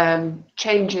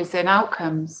changes in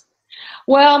outcomes?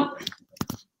 Well,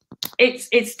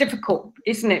 it's difficult,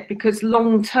 isn't it? Because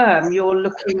long term you're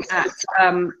looking at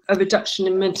a reduction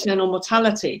in maternal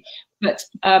mortality, but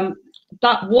the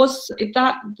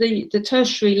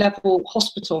tertiary level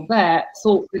hospital there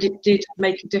thought that it did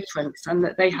make a difference and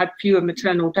that they had fewer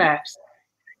maternal deaths.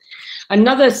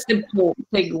 Another simple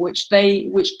thing which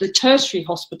the tertiary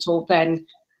hospital then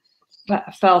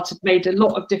felt had made a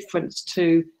lot of difference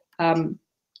to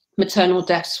maternal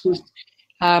deaths was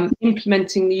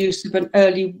implementing the use of an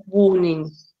early warning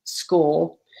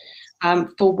score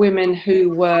for women who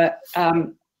were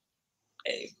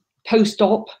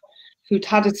post-op, who'd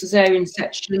had a cesarean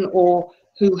section or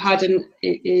who had an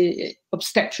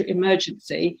obstetric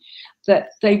emergency,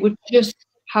 that they would just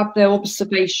have their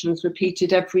observations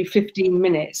repeated every 15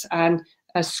 minutes and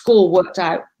a score worked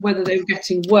out whether they were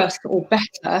getting worse or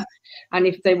better. And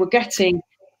if they were getting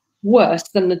worse,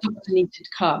 then the doctor needed to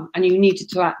come and you needed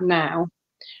to act now.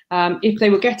 If they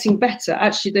were getting better,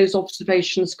 actually those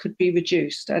observations could be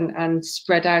reduced and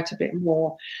spread out a bit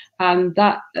more. And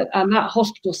that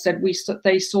hospital said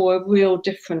they saw a real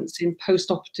difference in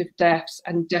post-operative deaths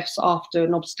and deaths after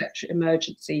an obstetric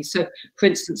emergency. So, for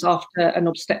instance, after an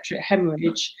obstetric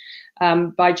hemorrhage,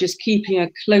 by just keeping a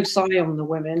close eye on the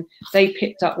women, they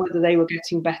picked up whether they were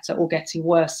getting better or getting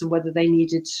worse and whether they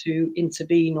needed to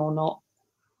intervene or not.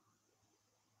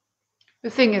 The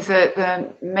thing is that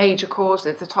the major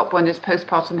causes, the top one is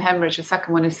postpartum hemorrhage, the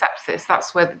second one is sepsis.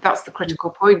 That's the critical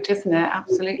point, isn't it?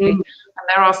 Absolutely. And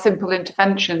there are simple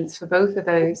interventions for both of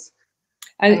those.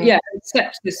 And yeah,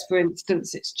 sepsis, for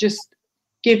instance, it's just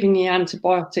giving the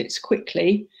antibiotics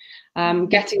quickly,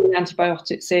 getting the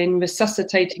antibiotics in,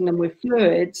 resuscitating them with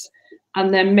fluids,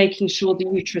 and then making sure the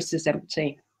uterus is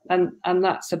empty. And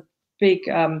that's a big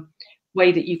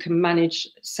way that you can manage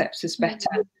sepsis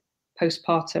better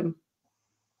postpartum.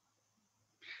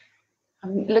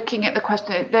 I'm looking at the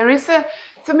question. There is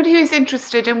somebody who's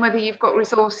interested in whether you've got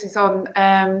resources on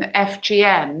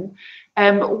FGM.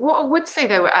 What I would say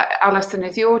though, Alison,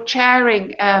 is you're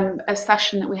chairing a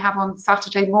session that we have on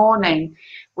Saturday morning,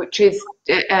 which is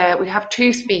we have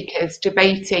two speakers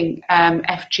debating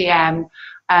FGM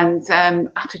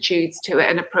and attitudes to it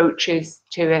and approaches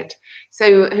to it.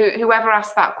 So whoever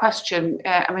asked that question,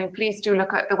 I mean, please do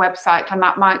look at the website, and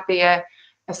that might be a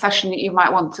session that you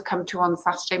might want to come to on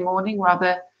Saturday morning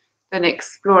rather than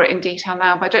explore it in detail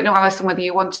now. But I don't know, Alison, whether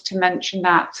you wanted to mention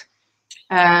that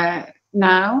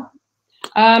now.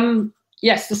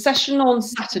 Yes, the session on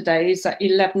Saturday is at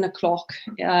 11 o'clock.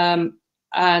 Yeah,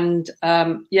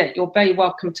 you're very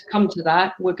welcome to come to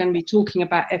that. We're going to be talking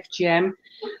about FGM,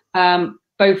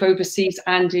 both overseas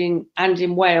and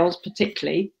in Wales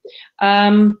particularly.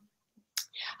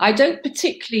 I don't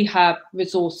particularly have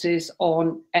resources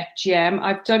on FGM.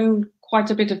 I've done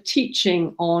quite a bit of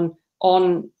teaching on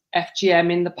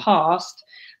FGM in the past,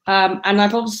 and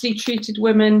I've obviously treated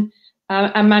women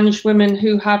and managed women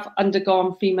who have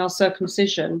undergone female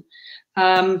circumcision,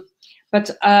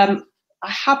 but I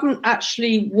haven't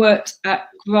actually worked at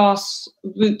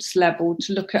grassroots level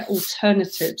to look at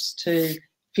alternatives to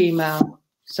female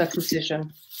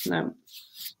circumcision. No.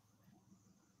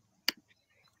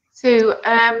 So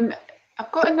I've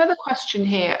got another question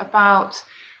here about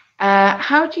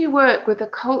how do you work with the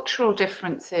cultural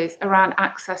differences around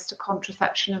access to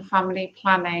contraception and family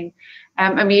planning?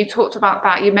 I mean, you talked about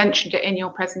that, you mentioned it in your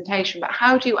presentation, but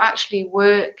how do you actually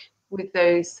work with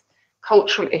those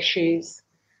cultural issues?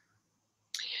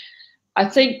 I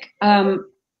think,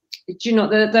 you know,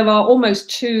 there are almost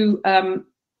two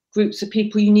groups of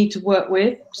people you need to work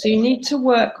with. So you need to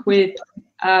work with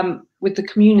the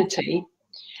community,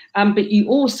 but you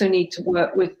also need to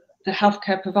work with the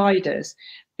healthcare providers,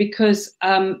 because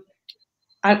and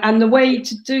the way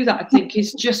to do that, I think,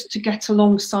 is just to get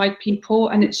alongside people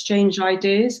and exchange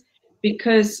ideas,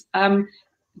 because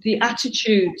the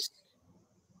attitudes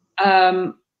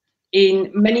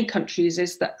in many countries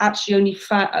is that actually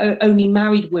only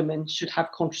married women should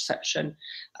have contraception,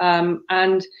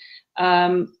 and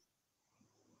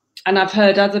I've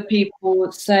heard other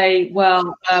people say,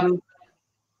 well,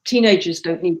 teenagers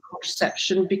don't need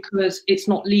contraception because it's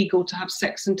not legal to have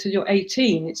sex until you're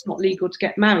 18. It's not legal to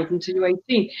get married until you're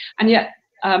 18. And yet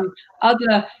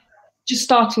just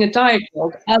starting a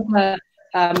dialogue, other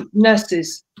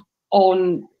nurses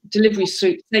on delivery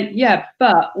suite say, yeah,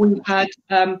 but we had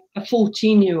a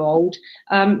 14-year-old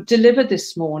deliver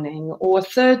this morning, or a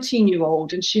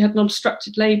 13-year-old, and she had an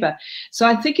obstructed labour. So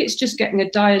I think it's just getting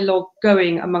a dialogue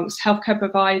going amongst healthcare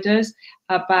providers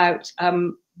about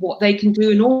what they can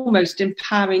do, and almost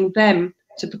empowering them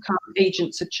to become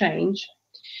agents of change.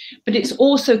 But it's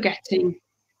also getting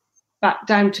back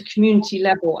down to community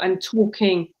level and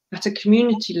talking at a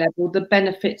community level the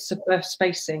benefits of birth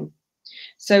spacing.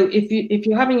 So if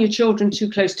you're having your children too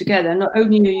close together, not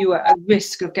only are you at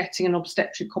risk of getting an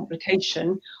obstetric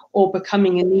complication or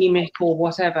becoming anemic or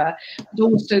whatever, but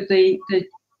also the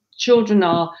children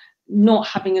are not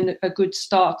having a good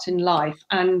start in life,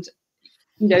 and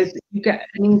you know, you get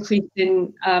an increase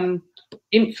in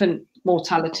infant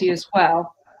mortality as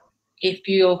well if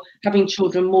you're having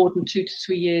children more than 2 to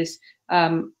 3 years,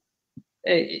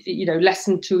 you know, less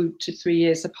than 2 to 3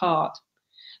 years apart.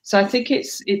 So I think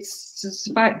it's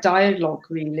about dialogue,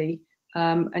 really,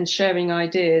 and sharing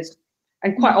ideas.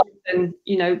 And quite often,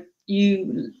 you know,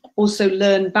 you also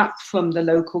learn back from the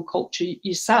local culture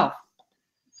yourself.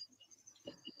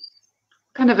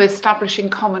 Kind of establishing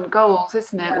common goals,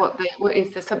 isn't it? What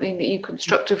is there something that you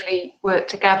constructively work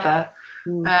together,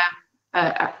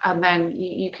 and then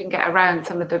you can get around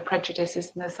some of the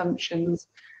prejudices and assumptions.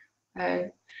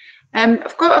 I've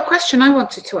got a question I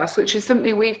wanted to ask, which is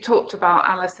something we've talked about,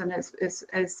 Alison,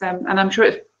 and I'm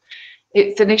sure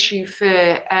it's an issue for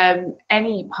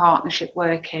any partnership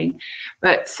working,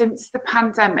 but since the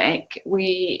pandemic,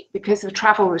 because of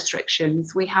travel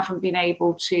restrictions, we haven't been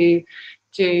able to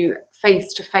do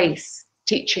face-to-face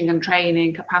teaching and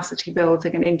training, capacity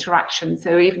building and interaction.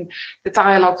 So even the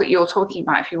dialogue that you're talking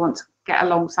about, if you want to get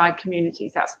alongside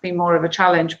communities, that's been more of a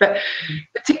challenge. But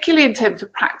particularly in terms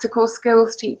of practical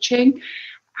skills teaching,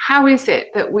 how is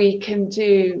it that we can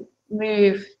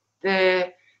move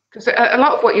because a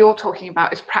lot of what you're talking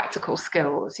about is practical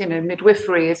skills, you know,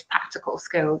 midwifery is practical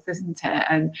skills, isn't it?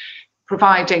 And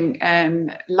providing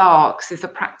larks is a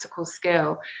practical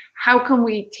skill. How can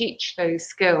we teach those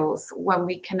skills when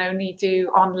we can only do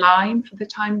online for the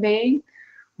time being?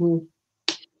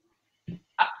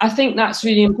 I think that's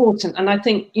really important. And I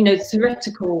think, you know,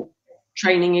 theoretical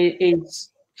training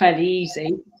is fairly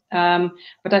easy.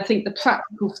 But I think the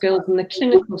practical skills and the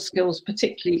clinical skills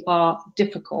particularly are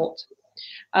difficult.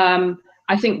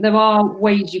 I think there are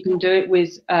ways you can do it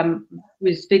with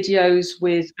videos,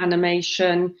 with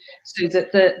animation, so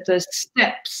that the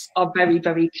steps are very,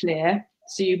 very clear.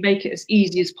 So you make it as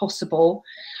easy as possible.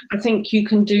 I think you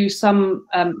can do some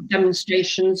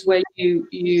demonstrations where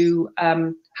you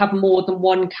have more than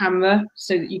one camera,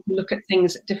 so that you can look at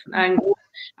things at different angles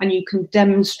and you can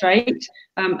demonstrate,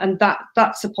 and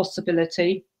that's a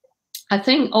possibility. I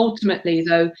think ultimately,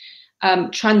 though,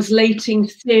 translating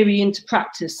theory into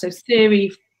practice, so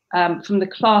theory from the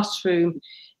classroom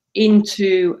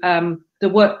into the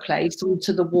workplace,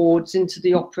 into the wards, into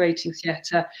the operating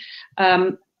theatre,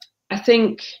 I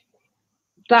think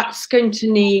that's going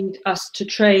to need us to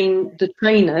train the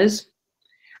trainers,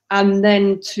 and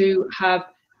then to have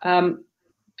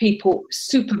people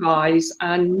supervise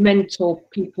and mentor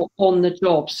people on the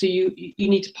job. So you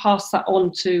need to pass that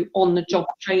on to on-the-job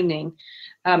training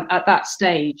at that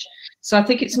stage. So I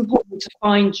think it's important to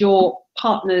find your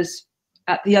partners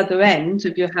at the other end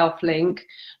of your health link,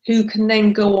 who can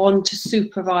then go on to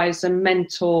supervise and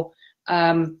mentor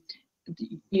the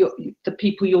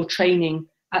people you're training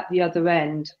at the other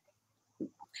end.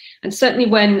 And certainly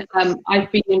when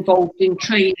I've been involved in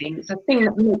training, the thing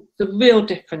that makes the real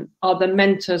difference are the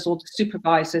mentors or the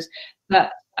supervisors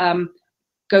that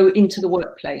go into the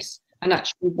workplace and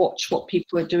actually watch what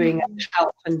people are doing and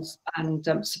help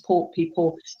and support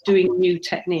people doing new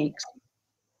techniques.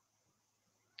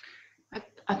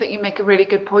 I think you make a really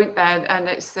good point there, and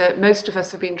it's most of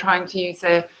us have been trying to use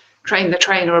a train the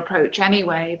trainer approach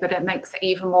anyway, but it makes it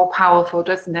even more powerful,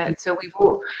 doesn't it? So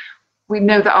we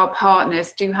know that our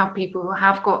partners do have people who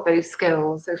have got those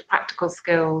skills, those practical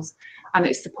skills, and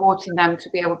it's supporting them to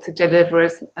be able to deliver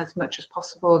as much as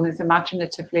possible and as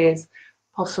imaginatively as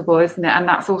possible, isn't it? And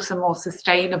that's also more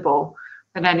sustainable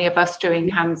than any of us doing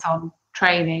hands-on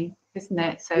training, isn't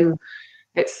it? So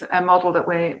it's a model that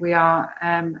we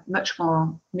are much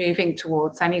more moving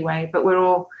towards anyway, but we're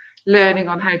all learning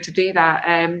on how to do that.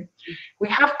 We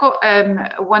have got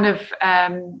one of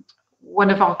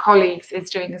our colleagues is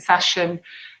doing a session.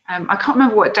 I can't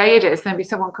remember what day it is. Maybe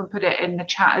someone can put it in the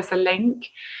chat as a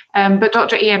link. But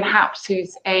Dr. Ian Happs,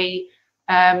 who's a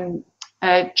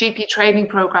GP training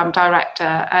program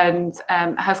director and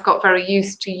has got very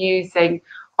used to using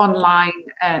online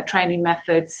training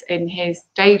methods in his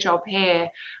day job here,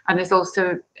 and is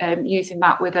also using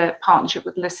that with a partnership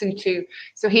with Lesotho.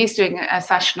 So he's doing a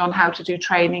session on how to do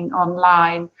training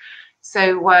online.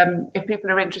 So if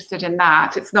people are interested in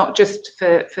that, it's not just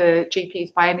for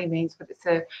GPs by any means, but it's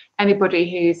anybody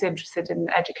who's interested in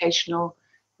educational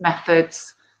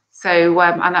methods. So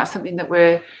and that's something that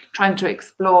we're trying to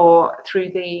explore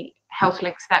through the Health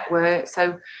Links network.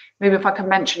 So maybe if I can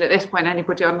mention at this point,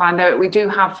 anybody online there, we do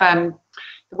have the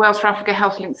Wales for Africa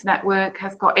Health Links network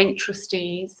has got 8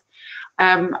 trustees,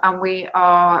 and we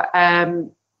are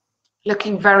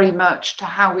looking very much to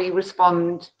how we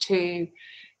respond to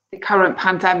the current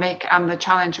pandemic and the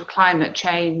challenge of climate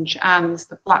change and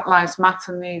the Black Lives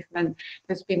Matter movement.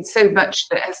 There's been so much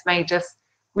that has made us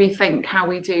rethink how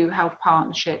we do health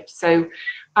partnerships. So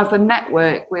as a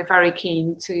network, we're very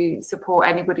keen to support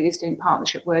anybody who's doing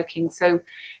partnership working. So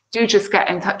do just get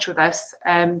in touch with us.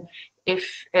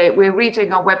 If we're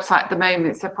redoing our website at the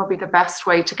moment, so probably the best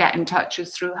way to get in touch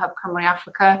is through Hub Cymru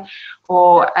Africa,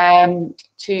 or I'm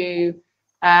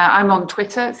on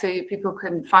Twitter, so people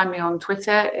can find me on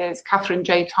Twitter. It's Catherine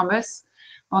J. Thomas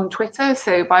on Twitter.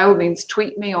 So by all means,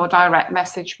 tweet me or direct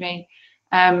message me,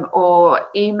 or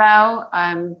email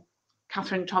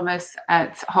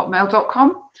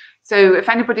catherinethomas@hotmail.com. So if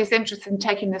anybody's interested in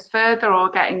taking this further or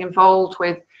getting involved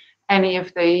with any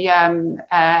of the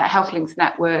Health Links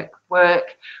network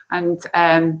work, and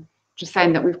just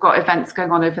saying that we've got events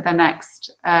going on over the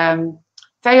next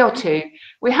day or two.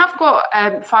 We have got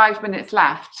 5 minutes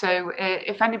left, so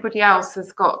if anybody else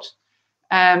has got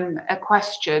a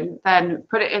question, then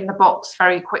put it in the box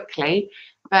very quickly.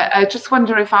 But I just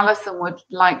wonder if Alison would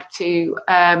like to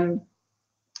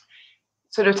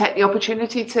sort of take the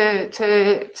opportunity to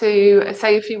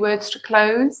say a few words to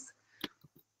close.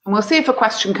 And we'll see if a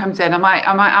question comes in. I might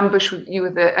ambush you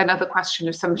with another question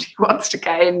if somebody wants to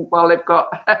get in while they've got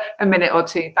a minute or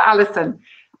two. But Alison,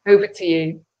 over to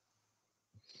you.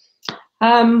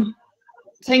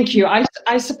 Thank you. I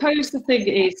suppose the thing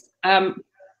is, I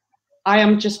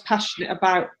am just passionate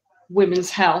about women's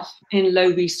health in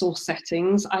low resource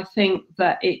settings. I think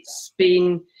that it's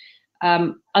been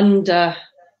under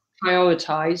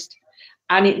prioritized,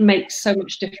 and it makes so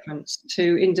much difference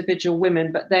to individual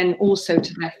women, but then also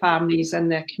to their families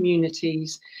and their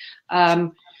communities.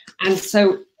 And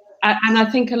I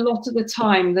think a lot of the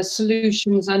time the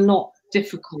solutions are not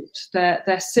difficult,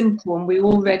 they're simple, and we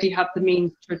already have the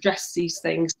means to address these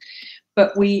things,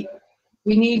 but we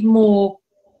need more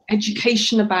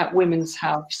education about women's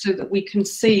health so that we can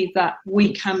see that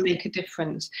we can make a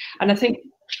difference. And I think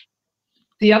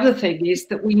the other thing is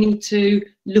that we need to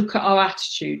look at our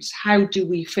attitudes. How do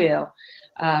we feel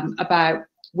about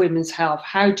women's health?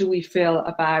 How do we feel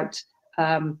about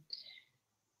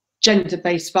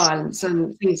gender-based violence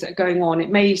and things that are going on? It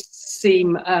may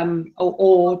seem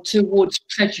or towards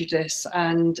prejudice,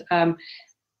 and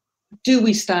do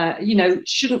we stand,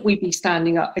 shouldn't we be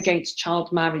standing up against child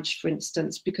marriage, for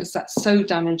instance, because that's so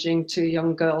damaging to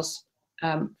young girls'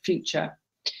 future.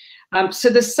 So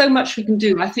there's so much we can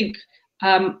do. I think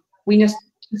we just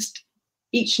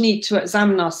each need to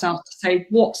examine ourselves to say,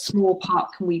 what small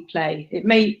part can we play? It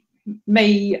may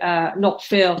not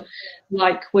feel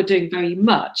like we're doing very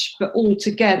much, but all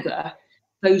together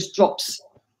those drops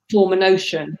form an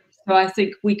ocean. So I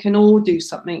think we can all do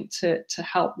something to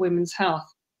help women's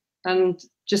health. And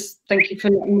just thank you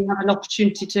for letting me have an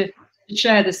opportunity to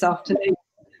share this afternoon.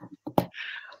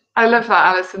 I love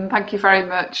that, Alison. Thank you very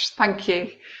much. Thank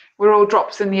you. We're all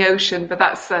drops in the ocean, but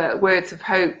that's words of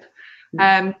hope.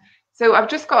 So I've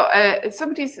just got,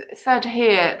 somebody's said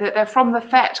here that they're from the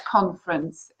FET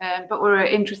conference, but we're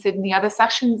interested in the other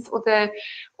sessions, or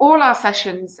all our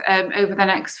sessions over the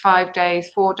next 4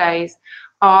 days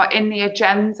are in the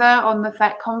agenda on the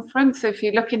FET conference. So if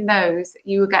you look in those,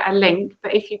 you will get a link.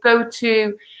 But if you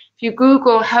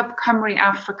Google Hub Cymru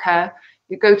Africa,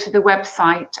 you go to the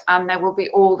website and there will be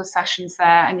all the sessions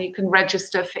there, and you can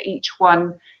register for each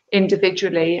one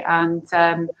individually and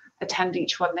attend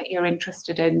each one that you're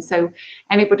interested in. So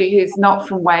anybody who's not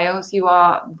from Wales, you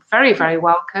are very, very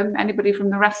welcome. Anybody from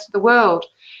the rest of the world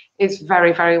is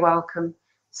very, very welcome.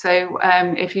 So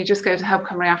if you just go to Hub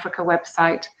Cymru Africa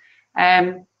website.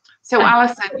 So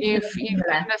Alison, you've given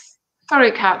us,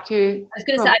 sorry Kat, I was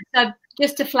going to say,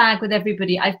 just to flag with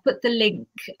everybody, I've put the link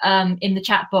in the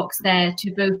chat box there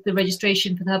to both the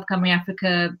registration for the Hub Cymru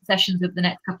Africa sessions over the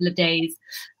next couple of days.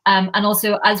 And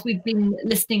also, as we've been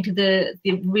listening to the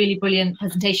really brilliant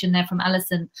presentation there from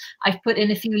Alison, I've put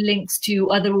in a few links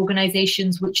to other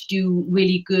organisations which do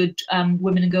really good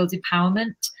women and girls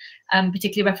empowerment,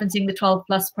 particularly referencing the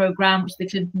 12+ programme, which the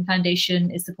Clinton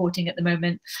Foundation is supporting at the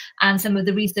moment, and some of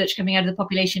the research coming out of the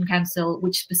Population Council,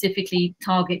 which specifically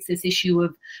targets this issue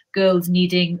of girls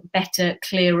needing better,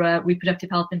 clearer reproductive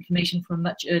health information from a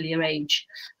much earlier age.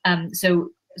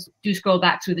 So do scroll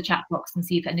back through the chat box and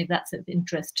see if any of that's of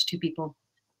interest to people.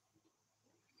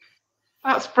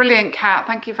 That's brilliant, Kat.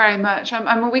 Thank you very much.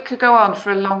 I mean, we could go on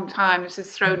for a long time. This has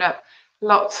thrown up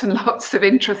lots and lots of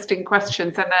interesting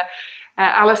questions. And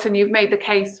Alison, you've made the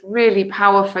case really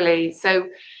powerfully. So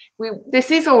this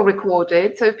is all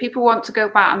recorded. So if people want to go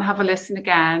back and have a listen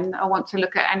again, or want to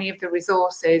look at any of the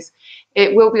resources,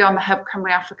 it will be on the Hub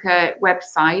Cymru Africa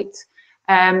website.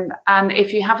 And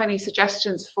if you have any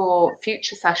suggestions for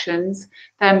future sessions,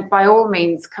 then by all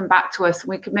means come back to us, and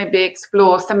we could maybe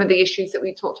explore some of the issues that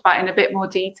we talked about in a bit more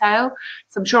detail.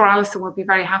 So I'm sure Alison will be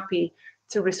very happy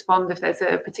to respond if there's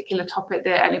a particular topic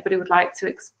that anybody would like to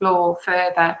explore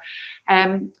further.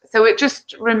 So it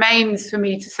just remains for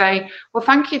me to say, well,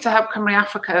 thank you to Hub Cymru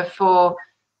Africa for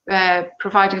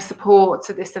providing support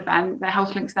to this event. The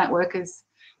Health Links Network is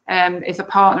a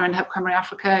partner in Hub Cymru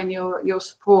Africa, and your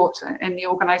support in the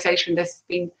organisation has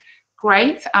been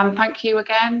great. And thank you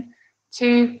again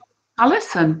to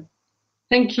Alison.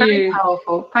 Thank you. Very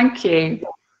powerful. Thank you.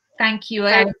 Thank you,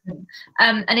 Alison.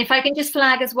 And if I can just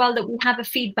flag as well that we have a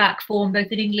feedback form both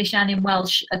in English and in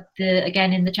Welsh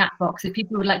again in the chat box. If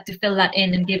people would like to fill that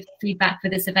in and give feedback for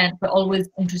this event, we're always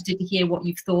interested to hear what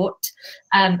you've thought.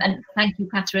 And thank you,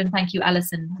 Catherine. Thank you,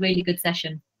 Alison. Really good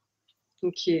session.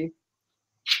 Thank you.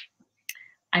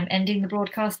 I'm ending the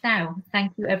broadcast now.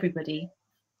 Thank you, everybody.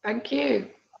 Thank you.